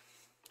sair.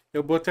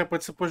 Eu botei a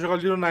participar de jogar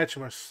Little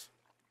Nightmares,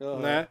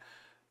 né?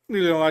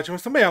 Little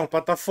Nightmares também é uma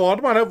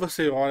plataforma, né?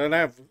 Você olha,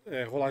 né?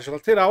 Rolagem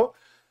lateral.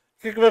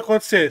 O que vai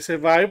acontecer? Você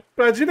vai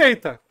pra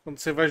direita quando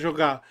você vai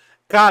jogar.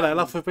 Cara,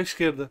 ela foi pra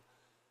esquerda.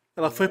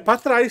 Ela foi pra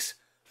trás.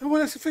 Eu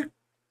olhei assim e falei,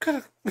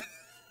 cara,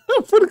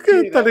 por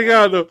que, tá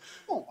ligado?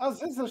 Bom, às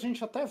vezes a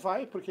gente até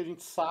vai, porque a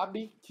gente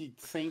sabe que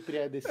sempre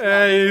é desse É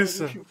lado, então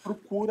isso. a gente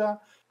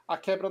procura a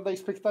quebra da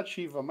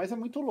expectativa. Mas é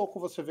muito louco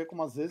você ver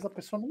como às vezes a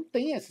pessoa não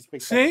tem essa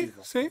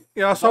expectativa. Sim.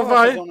 E ela só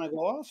vai. Ela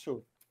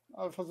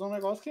vai fazer um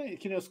negócio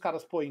que nem os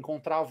caras, pô,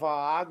 encontrava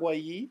água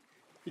aí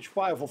e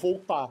tipo, eu vou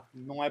voltar,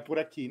 não é por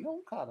aqui.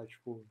 Não, cara,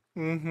 tipo,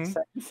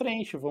 segue em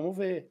frente, vamos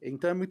ver.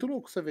 Então é muito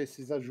louco você ver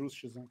esses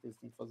ajustes, né, que eles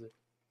têm que fazer.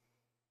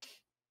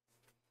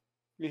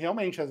 E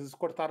realmente, às vezes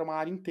cortaram uma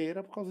área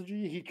inteira por causa de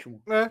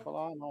ritmo.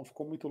 Falar, não,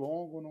 ficou muito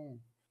longo, não...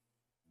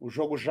 O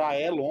jogo já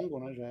é longo,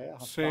 né? Já é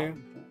arrastado. Sim.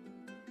 Então...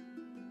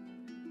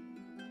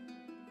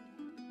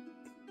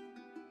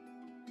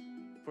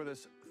 For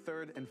this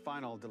third and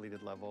final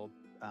deleted level,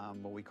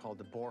 what we call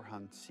the boar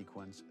hunt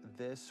sequence,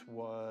 this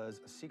was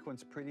a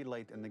sequence pretty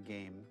late in the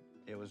game.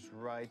 It was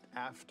right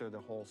after the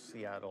whole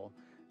Seattle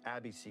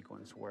Abby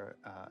sequence where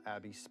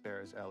Abby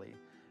spares Ellie.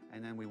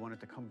 And then we wanted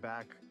to come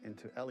back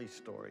into Ellie's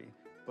story,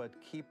 but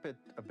keep it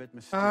a bit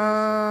mysterious.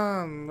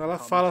 Ela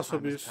fala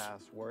sobre isso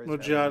no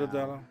diário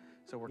dela.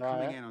 So we're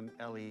coming in on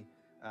Ellie,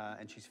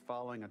 and she's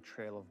following a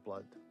trail of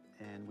blood.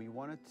 And we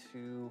wanted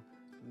to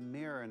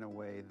mirror, in a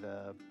way,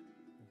 the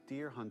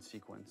deer hunt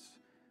sequence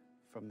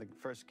from the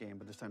first game,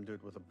 but this time do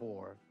it with a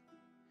boar.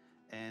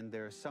 And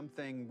there's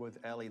something with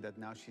Ellie that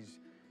now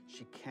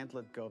she can't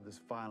let go of this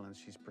violence.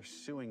 She's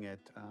pursuing it,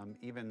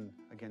 even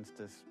against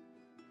this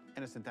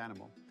innocent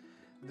animal.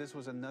 This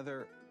was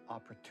another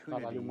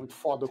opportunity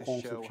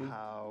to show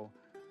how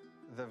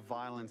the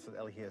violence that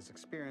Ellie has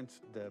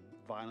experienced, the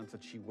violence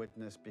that she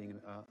witnessed being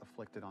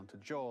afflicted onto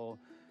Joel,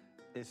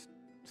 is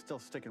still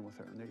sticking with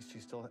her, and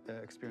she's still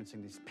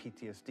experiencing these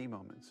PTSD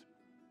moments.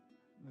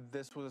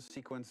 This was a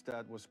sequence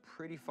that was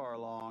pretty far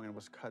along and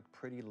was cut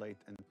pretty late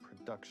in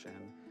production.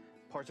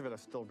 Parts of it are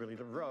still really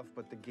rough,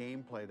 but the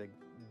gameplay, the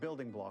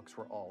building blocks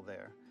were all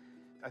there.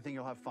 I think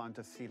you'll have fun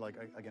to see, like,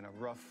 again, a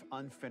rough,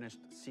 unfinished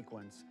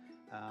sequence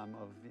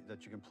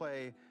that you can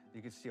play.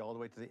 You can see all the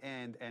way to the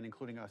end, and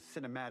including a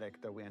cinematic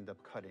that we end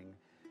up cutting.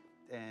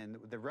 And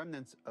the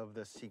remnants of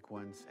the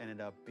sequence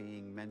ended up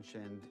being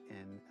mentioned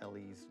in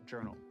Ellie's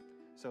journal.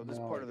 So this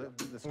part of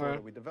the story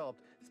that we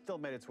developed still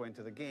made its way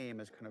into the game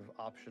as kind of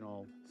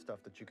optional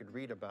stuff that you could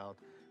read about,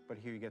 but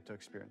here you get to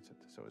experience it.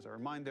 So as a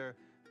reminder,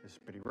 it's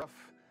pretty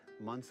rough,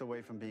 months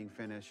away from being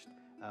finished,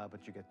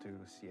 but you get to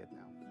see it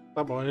now.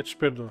 Tá bom, eu te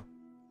perdoo.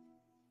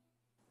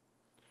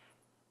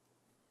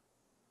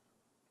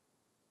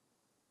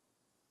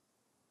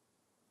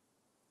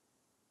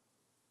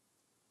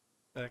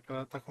 É que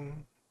ela tá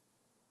com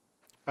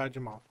cara de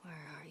mal. Where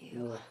are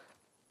you?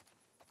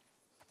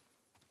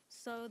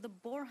 So the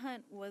boar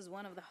hunt was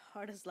one of the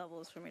hardest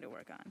levels for me to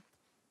work on.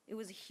 It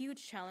was a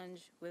huge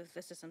challenge with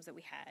the systems that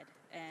we had,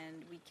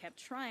 and we kept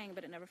trying,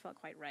 but it never felt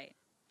quite right.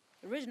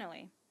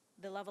 Originally,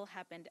 the level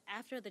happened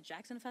after the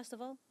Jackson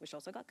Festival, which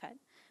also got cut,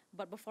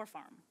 but before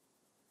Farm.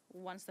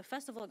 Once the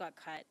festival got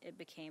cut, it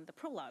became the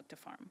prologue to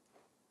Farm.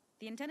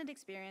 The intended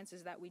experience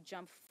is that we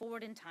jump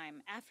forward in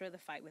time after the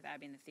fight with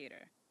Abby in the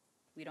theater.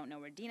 We don't know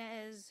where Dina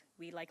is.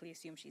 We likely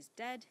assume she's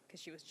dead because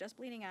she was just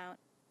bleeding out.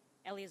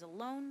 Ellie is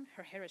alone.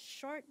 Her hair is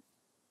short.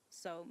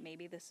 So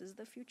maybe this is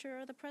the future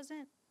or the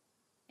present.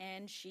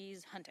 And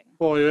she's hunting.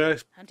 Pô,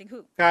 Hunting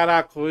who?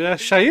 Caraca, eu ia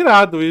achar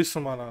irado isso,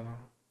 mano.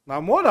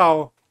 Na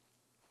moral.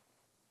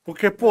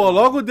 Porque, pô,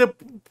 logo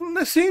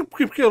depois. Sim,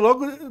 porque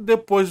logo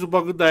depois do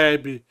bagulho da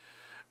Abby,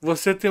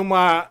 você tem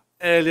uma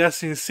Ellie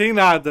assim, sem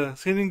nada,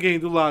 sem ninguém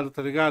do lado,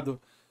 tá ligado?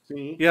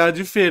 Sim. E a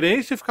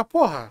diferença fica,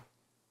 porra.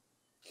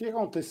 O que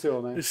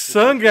aconteceu, né?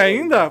 Sangue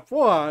ainda?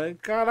 Porra,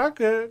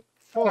 caraca.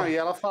 Não, e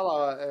ela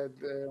fala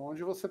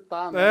onde você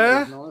tá,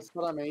 né? Mas não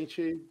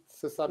necessariamente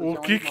você sabe o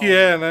que é um que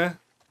é, né?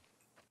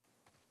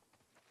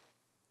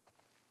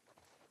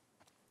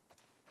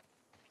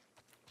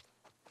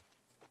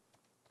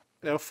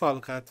 Eu falo,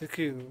 cara, tem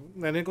que.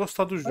 Não é nem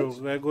gostar do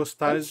jogo, é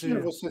gostar antes de.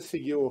 você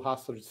seguir o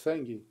rastro de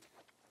sangue,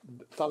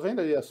 tá vendo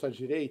ali à sua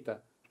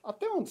direita?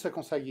 Até onde você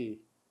consegue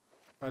ir?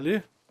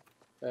 Ali?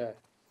 É.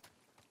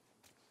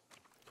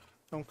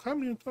 É um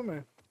caminho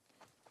também.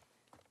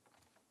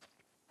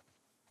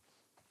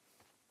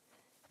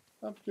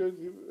 Não, porque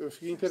eu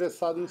fiquei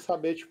interessado em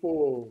saber,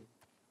 tipo...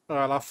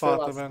 Ah, ela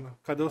fala, tá vendo?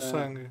 Cadê o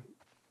sangue?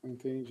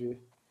 Entendi.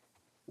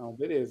 Não,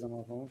 beleza,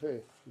 mas vamos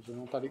ver. A gente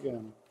não tá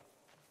ligando.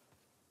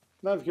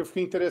 Não, porque eu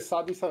fiquei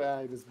interessado em saber...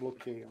 Ah, eles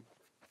bloqueiam.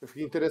 Eu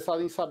fiquei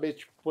interessado em saber,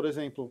 tipo, por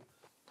exemplo...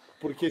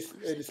 Porque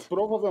eles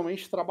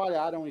provavelmente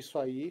trabalharam isso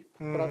aí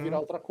pra virar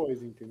outra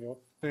coisa,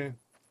 entendeu? Sim.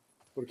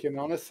 Porque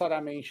não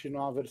necessariamente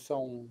numa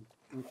versão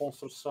em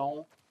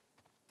construção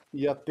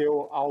ia ter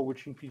algo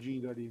te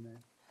impedindo ali,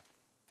 né?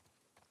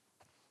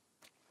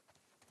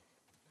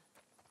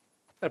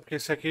 É porque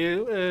esse aqui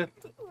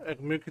é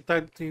meio que tá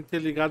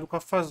interligado com a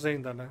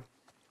fazenda, né?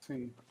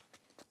 Sim.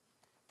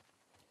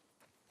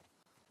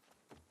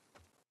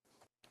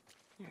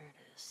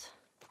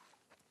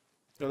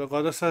 Eu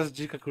gosto dessas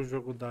dicas que o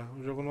jogo dá.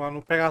 O jogo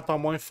não pega na tua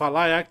mão e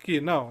fala, é aqui.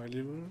 Não,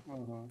 ele...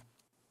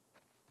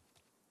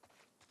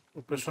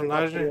 O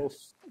personagem...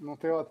 Não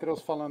tem o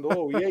Atreus falando,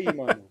 e aí,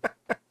 mano?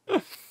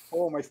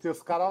 Mas tem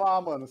os caras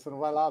lá, mano. Você não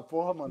vai lá,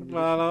 porra, mano.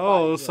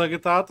 O sangue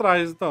tá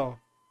atrás, então.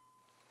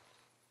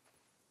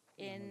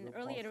 In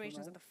early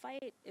iterations of the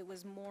fight, it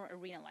was more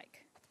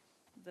arena-like.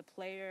 The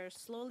player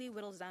slowly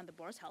whittles down the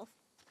boar's health.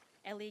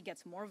 Ellie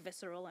gets more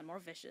visceral and more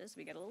vicious.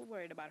 We get a little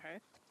worried about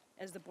her.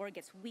 As the boar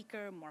gets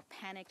weaker, more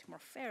panicked, more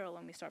feral,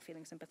 and we start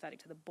feeling sympathetic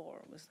to the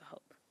boar, was the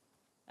hope.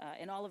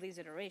 In all of these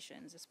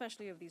iterations,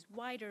 especially of these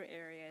wider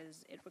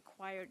areas, it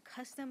required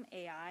custom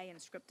AI and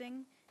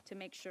scripting to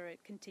make sure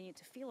it continued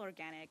to feel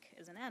organic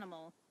as an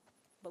animal,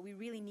 but we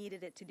really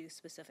needed it to do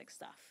specific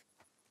stuff.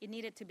 It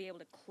needed to be able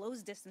to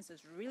close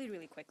distances really,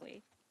 really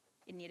quickly.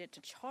 It needed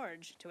to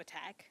charge to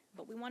attack,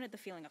 but we wanted the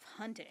feeling of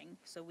hunting,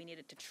 so we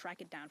needed to track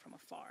it down from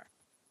afar.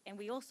 And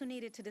we also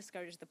needed to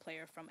discourage the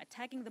player from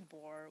attacking the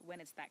boar when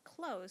it's that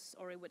close,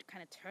 or it would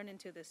kind of turn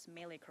into this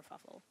melee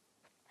kerfuffle.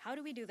 How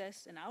do we do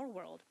this in our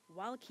world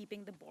while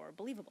keeping the boar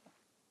believable?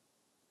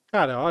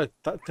 Cara, olha,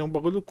 tem um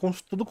bagulho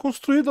tudo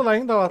construído lá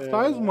ainda lá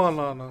atrás,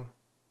 mano.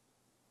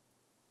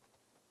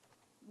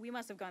 We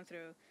must have gone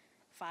through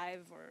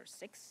 5 or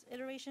 6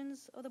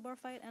 iterations of the boar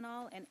fight and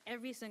all, and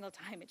every single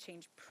time it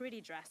changed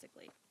pretty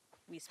drastically.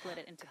 We split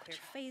it into clear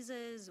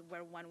phases,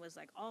 where one was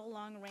like all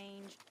long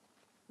range.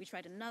 We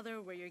tried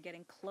another where you're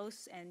getting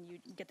close and you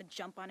get the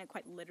jump on it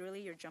quite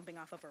literally. You're jumping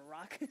off of a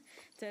rock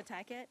to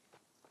attack it.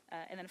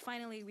 And then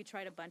finally, we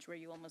tried a bunch where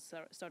you almost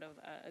sort of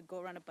go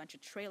around a bunch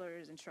of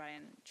trailers and try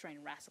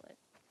and wrestle it.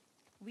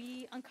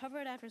 We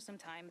uncovered after some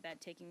time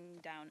that taking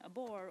down a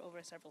boar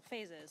over several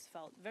phases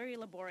felt very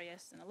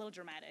laborious and a little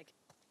dramatic.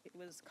 It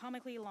was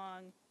comically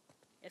long,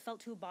 it felt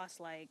too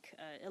boss-like,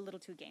 a little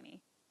too gamey.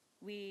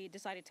 We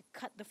decided to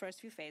cut the first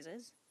few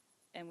phases,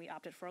 and we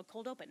opted for a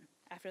cold open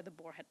after the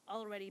boar had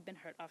already been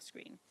hurt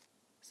off-screen.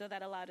 So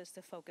that allowed us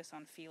to focus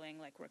on feeling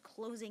like we're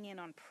closing in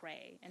on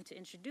prey and to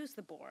introduce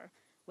the boar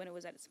when it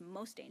was at its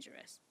most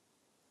dangerous.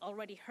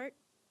 Already hurt,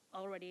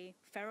 already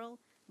feral,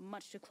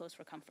 much too close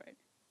for comfort.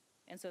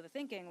 And so the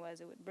thinking was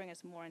it would bring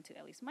us more into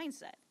Ellie's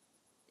mindset.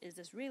 Is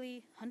this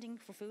really hunting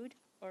for food,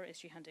 or is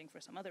she hunting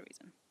for some other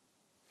reason?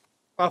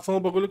 Foi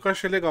um bagulho que eu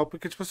achei legal,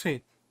 porque, tipo assim,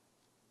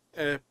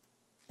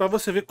 pra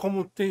você ver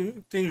como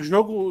tem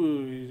jogo,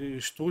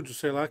 estúdio,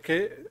 sei lá, que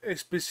é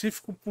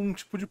específico pra um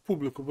tipo de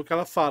público, porque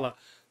ela fala,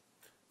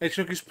 A gente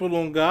não quis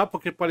prolongar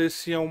porque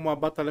parecia uma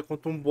batalha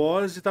contra um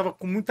boss e tava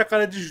com muita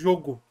cara de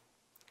jogo.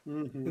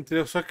 Uhum.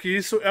 Entendeu? Só que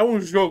isso é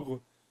um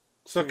jogo.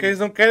 Só que Sim. eles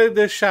não querem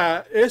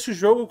deixar esse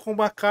jogo com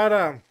uma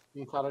cara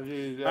Um cara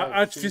de. Sim.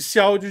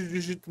 artificial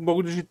de um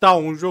bagulho digital,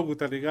 um jogo,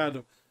 tá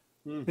ligado?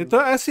 Uhum.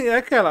 Então, é assim, é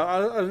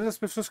aquela. Às vezes as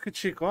pessoas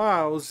criticam,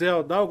 o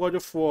Zelda, o God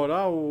of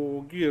War,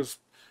 o Gears.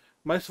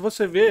 Mas se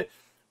você vê,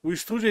 o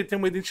estúdio ele tem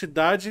uma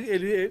identidade,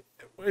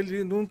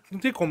 ele não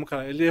tem como,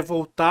 cara. Ele é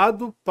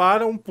voltado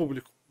para um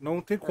público. Não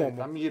tem como.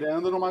 Tá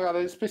mirando numa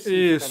galera específica,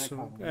 Isso,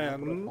 né, cara?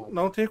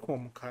 não tem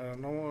como, cara.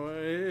 Não,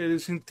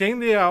 eles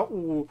entendem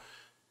o.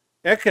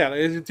 É aquela,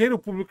 eles entendem o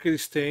público que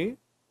eles têm.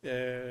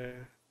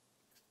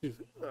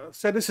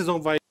 Se a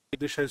decisão vai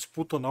deixar eles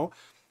putos ou não.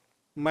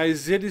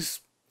 Mas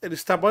eles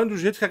trabalham do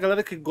jeito que a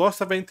galera que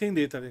gosta vai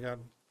entender, tá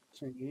ligado?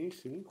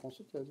 Sim, com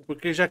certeza.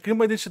 Porque já cria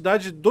uma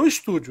identidade do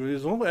estúdio.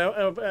 Eles vão,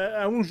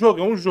 é um jogo,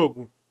 é um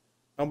jogo.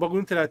 É um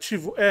bagulho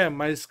interativo? É,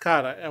 mas,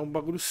 cara, é um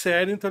bagulho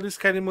sério, então eles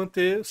querem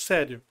manter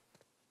sério.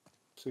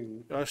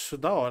 Sim. Eu acho isso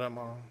da hora,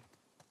 mano.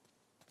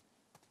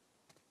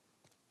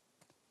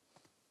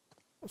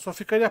 Eu só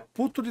ficaria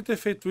puto de ter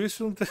feito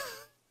isso e não ter.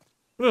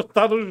 Não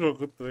tá no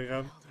jogo, tá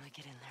ligado? How do I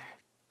get in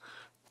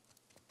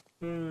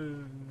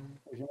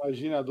there?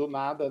 Imagina, do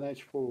nada, né?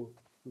 Tipo,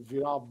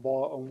 vira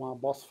uma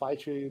boss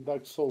fight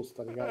Dark Souls,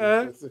 tá ligado?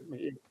 É. Ia ser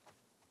meio-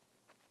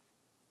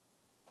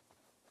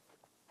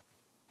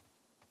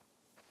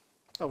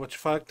 Vou te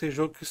falar que tem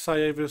jogo que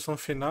sai aí versão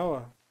final,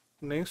 ó.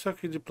 Nem isso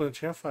aqui de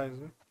plantinha faz,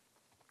 né?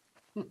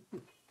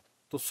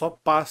 Tu só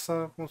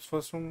passa como se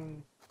fosse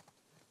como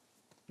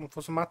se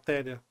fosse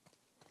matéria.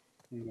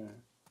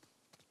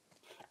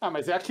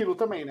 mas é aquilo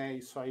também, né?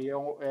 Isso aí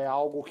é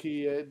algo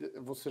que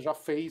você já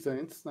fez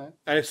antes, né?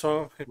 Aí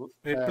só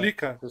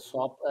replica.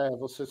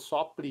 Você só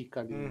aplica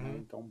ali, né? Uhum.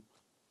 Então,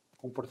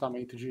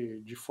 comportamento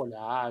de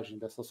folhagem,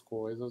 dessas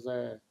coisas,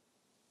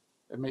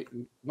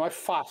 não é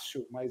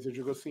fácil, mas eu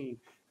digo assim,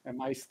 é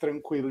mais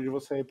tranquilo de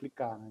você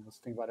replicar, né? Você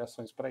tem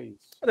variações para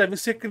isso. Deve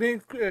ser que nem.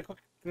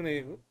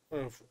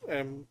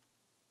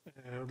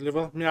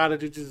 Levando minha área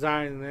de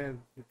design, né?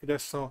 De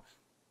criação.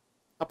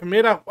 A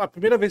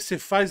primeira vez que você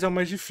faz é o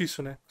mais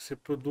difícil, né? Você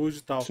produz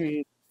e tal.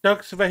 Sim, Então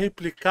que você vai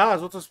replicar,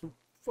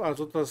 as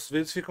outras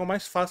vezes ficam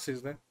mais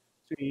fáceis, né?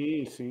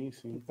 sim.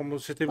 Como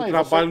você teve Ah,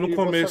 trabalho no Você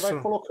começo.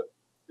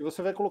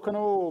 você vai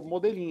colocando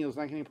modelinhos,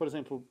 né? Que nem, por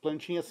exemplo,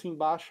 plantinha assim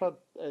embaixo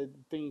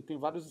tem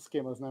vários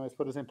esquemas, né? Mas,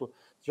 por exemplo,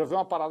 você já viu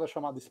uma parada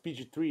chamada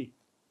Speed Tree?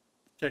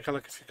 Que é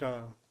aquela que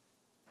fica.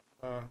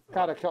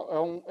 Cara, que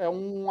é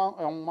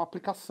uma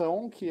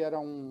aplicação que era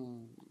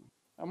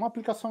É uma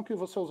aplicação que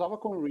você usava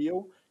com o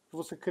Real, que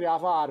você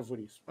criava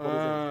árvores, por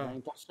exemplo, né?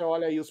 Então você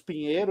olha aí os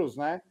pinheiros,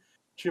 né?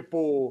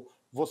 Tipo,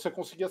 você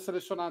conseguia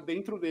selecionar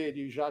dentro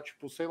dele já,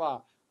 tipo, sei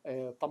lá,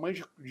 tamanho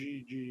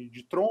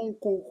de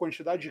tronco,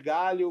 quantidade de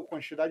galho,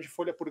 quantidade de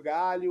folha por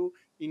galho,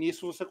 e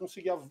nisso você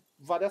conseguia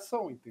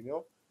variação,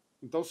 entendeu?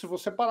 Então, se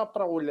você parar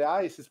para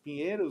olhar esses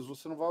pinheiros,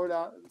 você não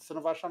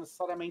vai achar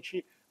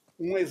necessariamente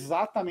um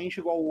exatamente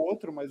igual ao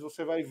outro, mas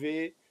você vai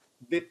ver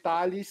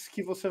detalhes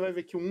que você vai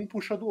ver que um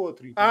puxa do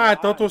outro. Entendeu?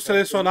 Então tu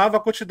selecionava a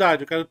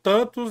quantidade. Eu quero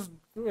tantos,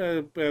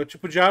 o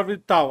tipo de árvore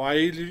e tal.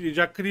 Aí ele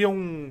já cria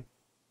um.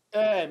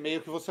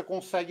 Meio que você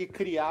consegue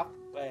criar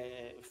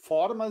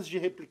formas de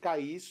replicar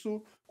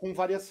isso com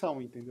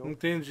variação, entendeu?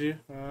 Entendi.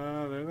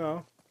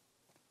 Legal.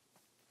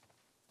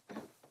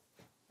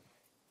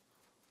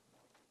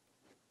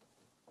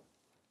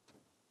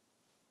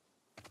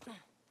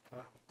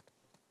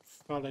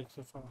 Fala aí o que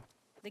você fala.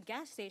 The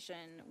gas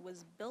station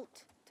was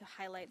built to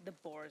highlight the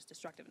bore's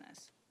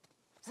destructiveness.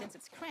 Since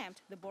it's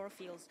cramped, the bore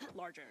feels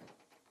larger.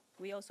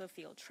 We also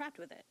feel trapped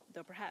with it,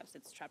 though perhaps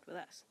it's trapped with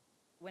us.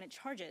 When it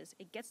charges,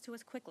 it gets to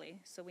us quickly,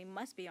 so we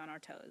must be on our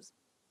toes.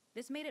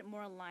 This made it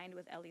more aligned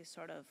with Ellie's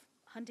sort of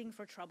hunting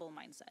for trouble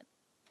mindset.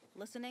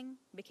 Listening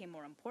became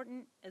more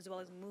important, as well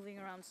as moving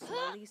around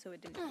slowly so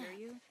it didn't hear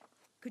you.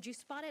 Could you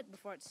spot it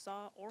before it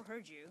saw or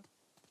heard you?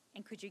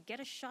 And could you get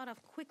a shot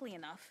off quickly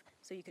enough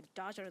so you could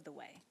dodge out of the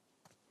way?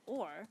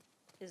 Or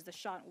is the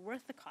shot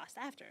worth the cost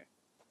after?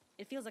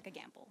 It feels like a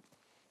gamble.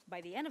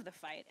 By the end of the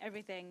fight,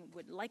 everything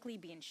would likely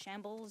be in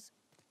shambles,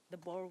 the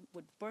boar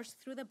would burst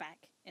through the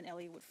back, and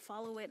Ellie would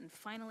follow it and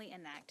finally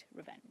enact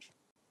revenge.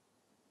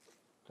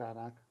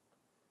 Caraca.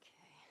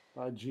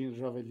 Tadinho do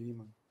Javeli,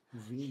 mano.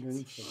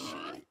 Vingança.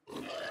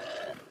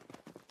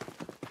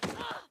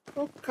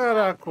 Ô,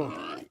 caraca.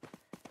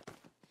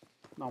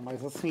 Não,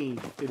 mas assim,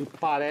 ele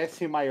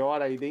parece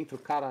maior aí dentro,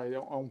 cara, é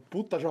um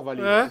puta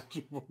javali. É?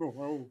 Tipo,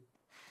 não é um...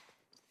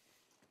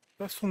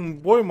 Parece um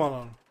boi,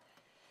 mano.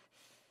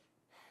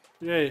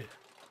 E aí?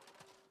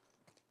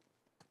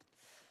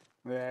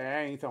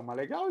 Então, mas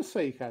legal isso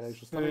aí, cara. É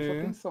justamente a Sim.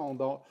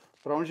 atenção.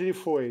 Pra onde ele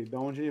foi? Da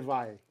onde ele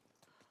vai?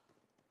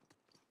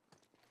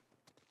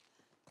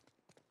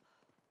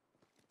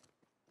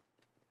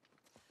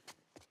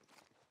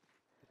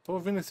 Tô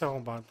ouvindo esse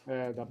arrombado.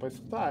 Dá pra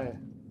escutar,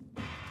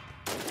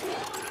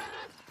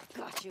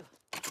 Got you.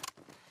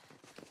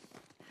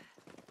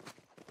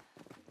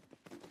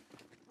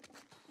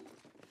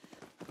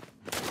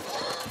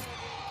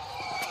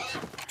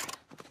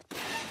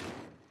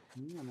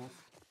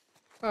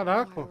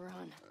 Caraca.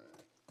 Run.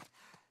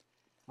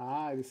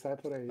 Ah, ele sai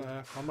por aí.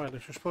 É, calma aí,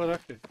 deixa eu explorar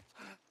aqui.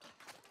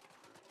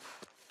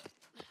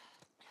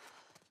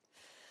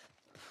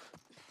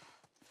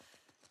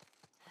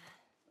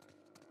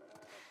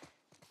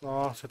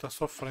 Nossa, ele tá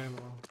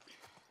sofrendo, mano.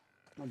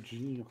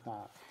 Tadinho,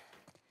 cara.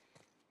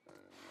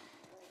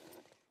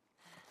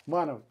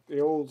 Mano,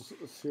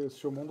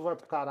 se o mundo vai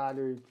pro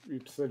caralho e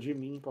precisa de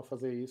mim pra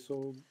fazer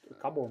isso,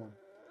 acabou, mano.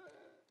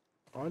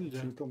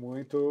 Olha. Sinto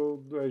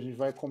muito, a gente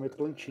vai comer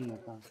plantinha,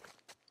 cara.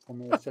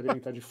 Comer, se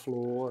alimentar de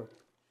flor.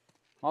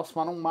 Nossa,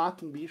 mas não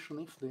mata um bicho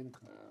nem fudendo,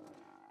 cara.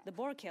 The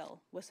boar kill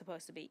was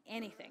supposed to be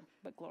anything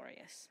but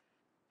glorious.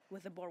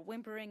 With the boar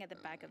whimpering at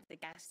the back of the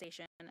gas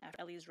station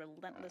after Ellie's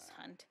relentless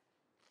hunt.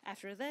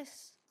 After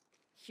this,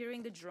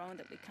 hearing the drone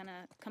that we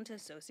kinda come to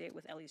associate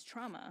with Ellie's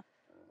trauma,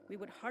 we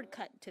would hard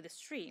cut to the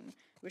stream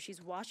where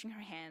she's washing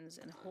her hands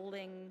and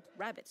holding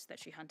rabbits that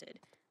she hunted,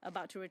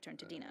 about to return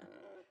to Dina.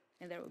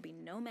 And there would be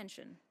no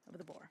mention of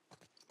the boar.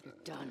 You're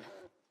done.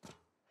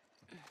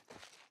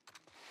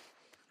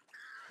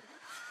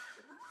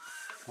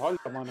 Olha,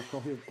 mano, que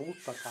horrível.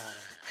 Puta,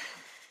 cara.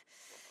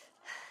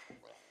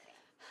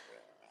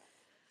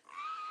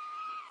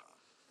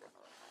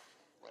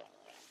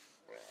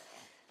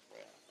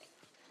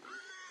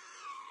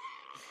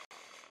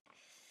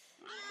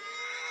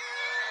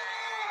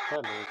 Tá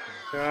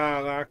louco.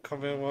 Caraca,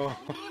 meu irmão.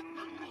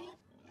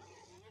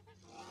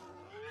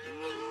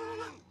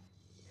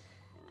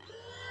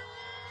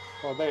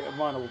 Ó, daí,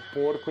 mano, o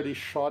porco ele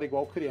chora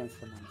igual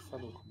criança, mano. Tá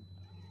louco.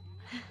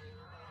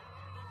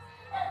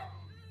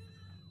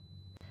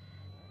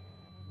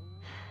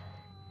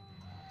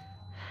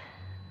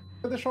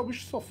 Vai deixar o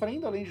bicho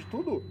sofrendo além de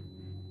tudo?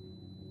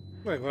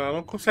 Agora ela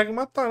não consegue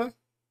matar, né?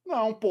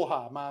 Não,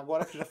 porra, mas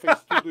agora que já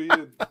fez tudo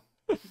isso.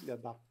 Filha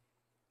da.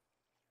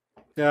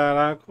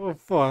 Caraca,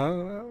 porra.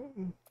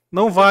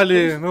 Não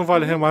vale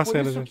remaster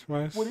ainda, gente,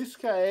 mas. Por isso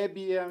que a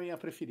Abby é a minha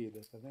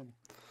preferida, tá vendo?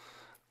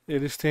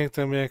 Eles têm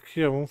também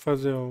aqui, ó. Vamos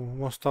fazer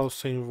mostrar o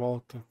sem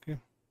volta aqui.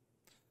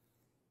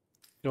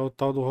 Que é o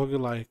tal do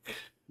roguelike.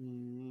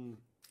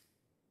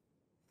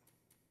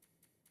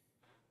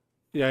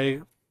 E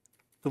aí,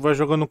 tu vai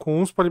jogando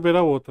com uns pra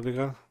liberar o outro, tá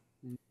ligado?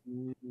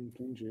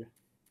 Entendi.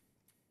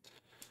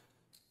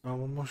 Então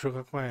vamos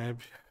jogar com a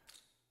Abby.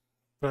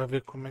 Pra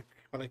ver qual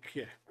é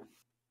que é.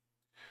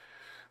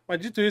 Mas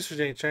dito isso,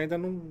 gente, ainda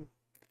não.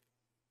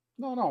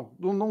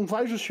 Não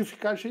vai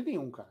justificar de jeito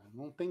nenhum, cara.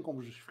 Não tem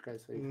como justificar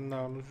isso aí.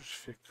 Não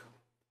justifica.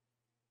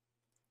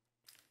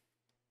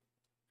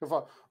 Eu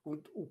falo,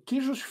 o que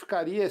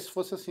justificaria se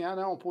fosse assim,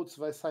 não, putz,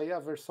 vai sair a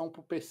versão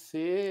pro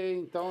PC,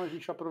 então a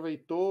gente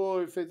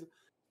aproveitou e fez.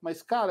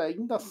 Mas, cara,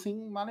 ainda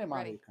assim,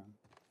 male, cara.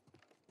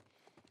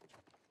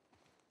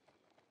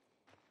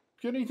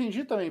 Porque eu não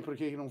entendi também por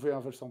que não veio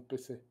uma versão pro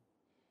PC.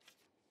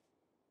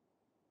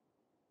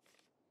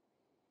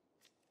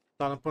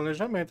 Tá no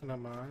planejamento, né?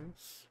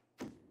 Mas.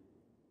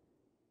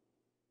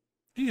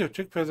 Ih, eu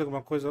tinha que fazer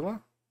alguma coisa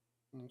lá?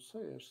 Não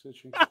sei, acho que você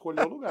tinha que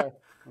escolher o lugar.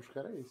 Acho que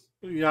era isso.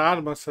 E a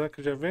arma, será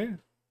que já vem?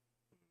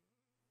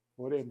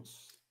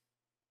 Oremos.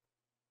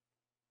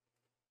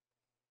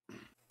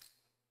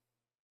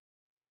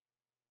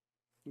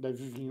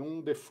 Deve vir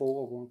um default,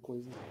 alguma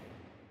coisa.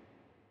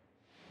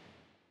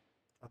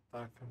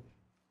 Ataca.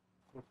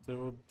 Puta,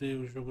 eu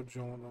odeio o jogo de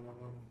onda,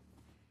 mano.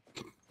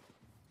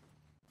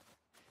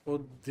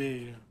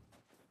 Odeio.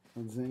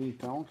 Tô dizendo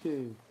então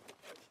que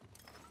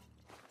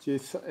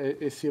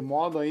esse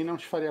modo aí não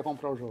te faria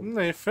comprar o jogo.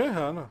 Nem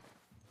ferrando. Não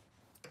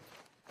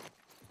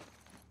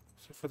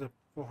sei fazer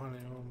porra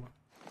nenhuma.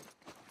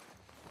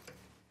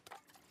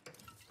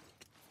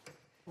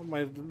 Oh,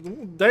 mas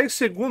 10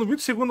 segundos,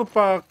 20 segundos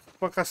pra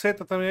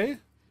caceta também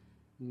aí?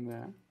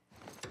 Né?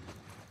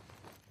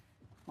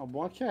 O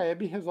bom é que a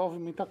Abby resolve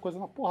muita coisa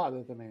na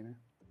porrada também, né?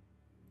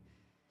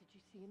 Did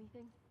you see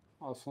anything?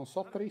 Ó, são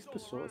só 3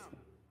 pessoas, cara.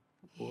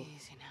 Porra.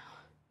 Easy now.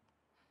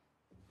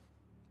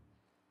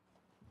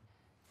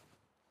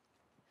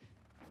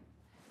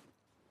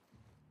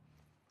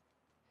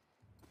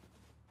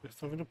 Eles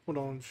estão vindo por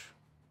onde?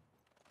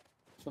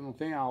 Você não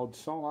tem a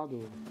audição lá do...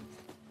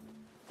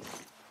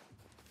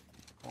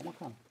 Calma,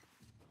 cara.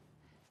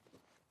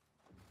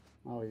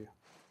 Aí.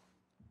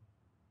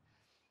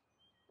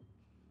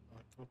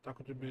 Tem um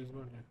taco de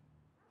beisebol ali.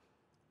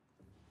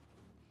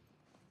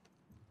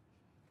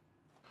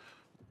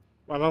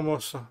 Vai lá,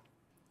 moça.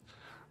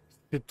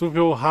 Se tu ver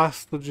o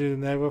rastro de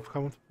neve, vai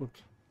ficar muito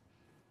puto.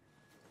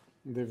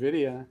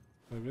 Deveria, né?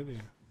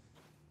 Deveria.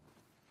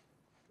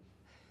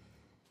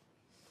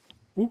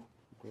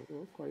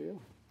 Louco aí, ó.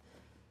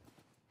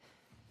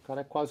 O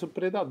cara é quase o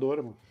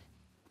predador, mano.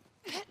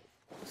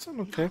 Você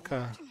não quer,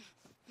 cara.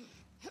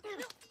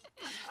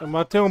 Eu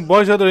matei um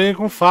bode de adorinha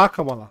com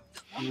faca, mano.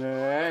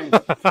 É,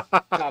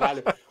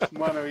 caralho.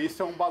 Mano,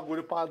 isso é um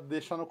bagulho pra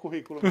deixar no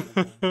currículo, mano.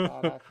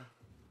 Caraca.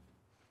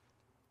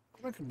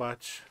 Como é que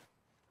bate?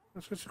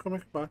 Eu esqueci como é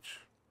que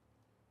bate.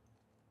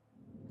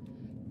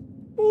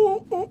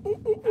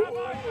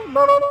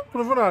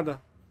 Não viu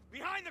nada.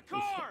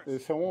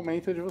 Esse é o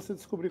momento de você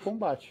descobrir como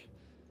bate.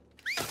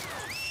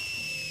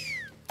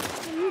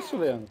 Que isso? isso,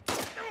 Leandro?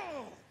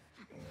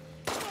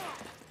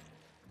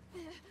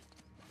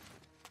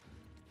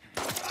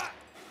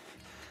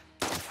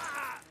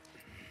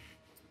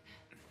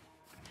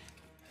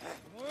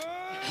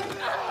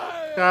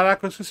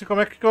 Caraca, eu esqueci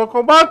como é que é o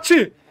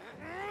combate!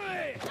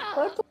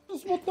 Aperta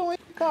os botões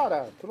aí,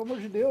 cara. Pelo amor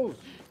de Deus.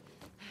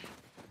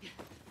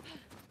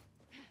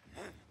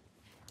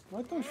 Não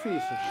é tão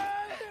difícil.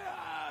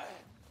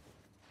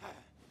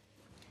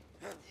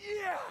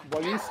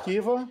 Bolinha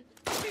esquiva.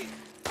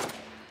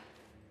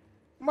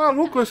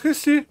 Maluco, eu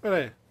esqueci. Pera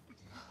aí.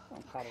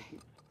 Não, cara, aqui.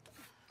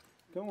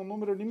 Tem um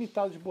número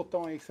limitado de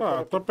botão aí que você Ah,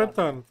 pode tô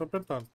apertar. apertando, tô apertando.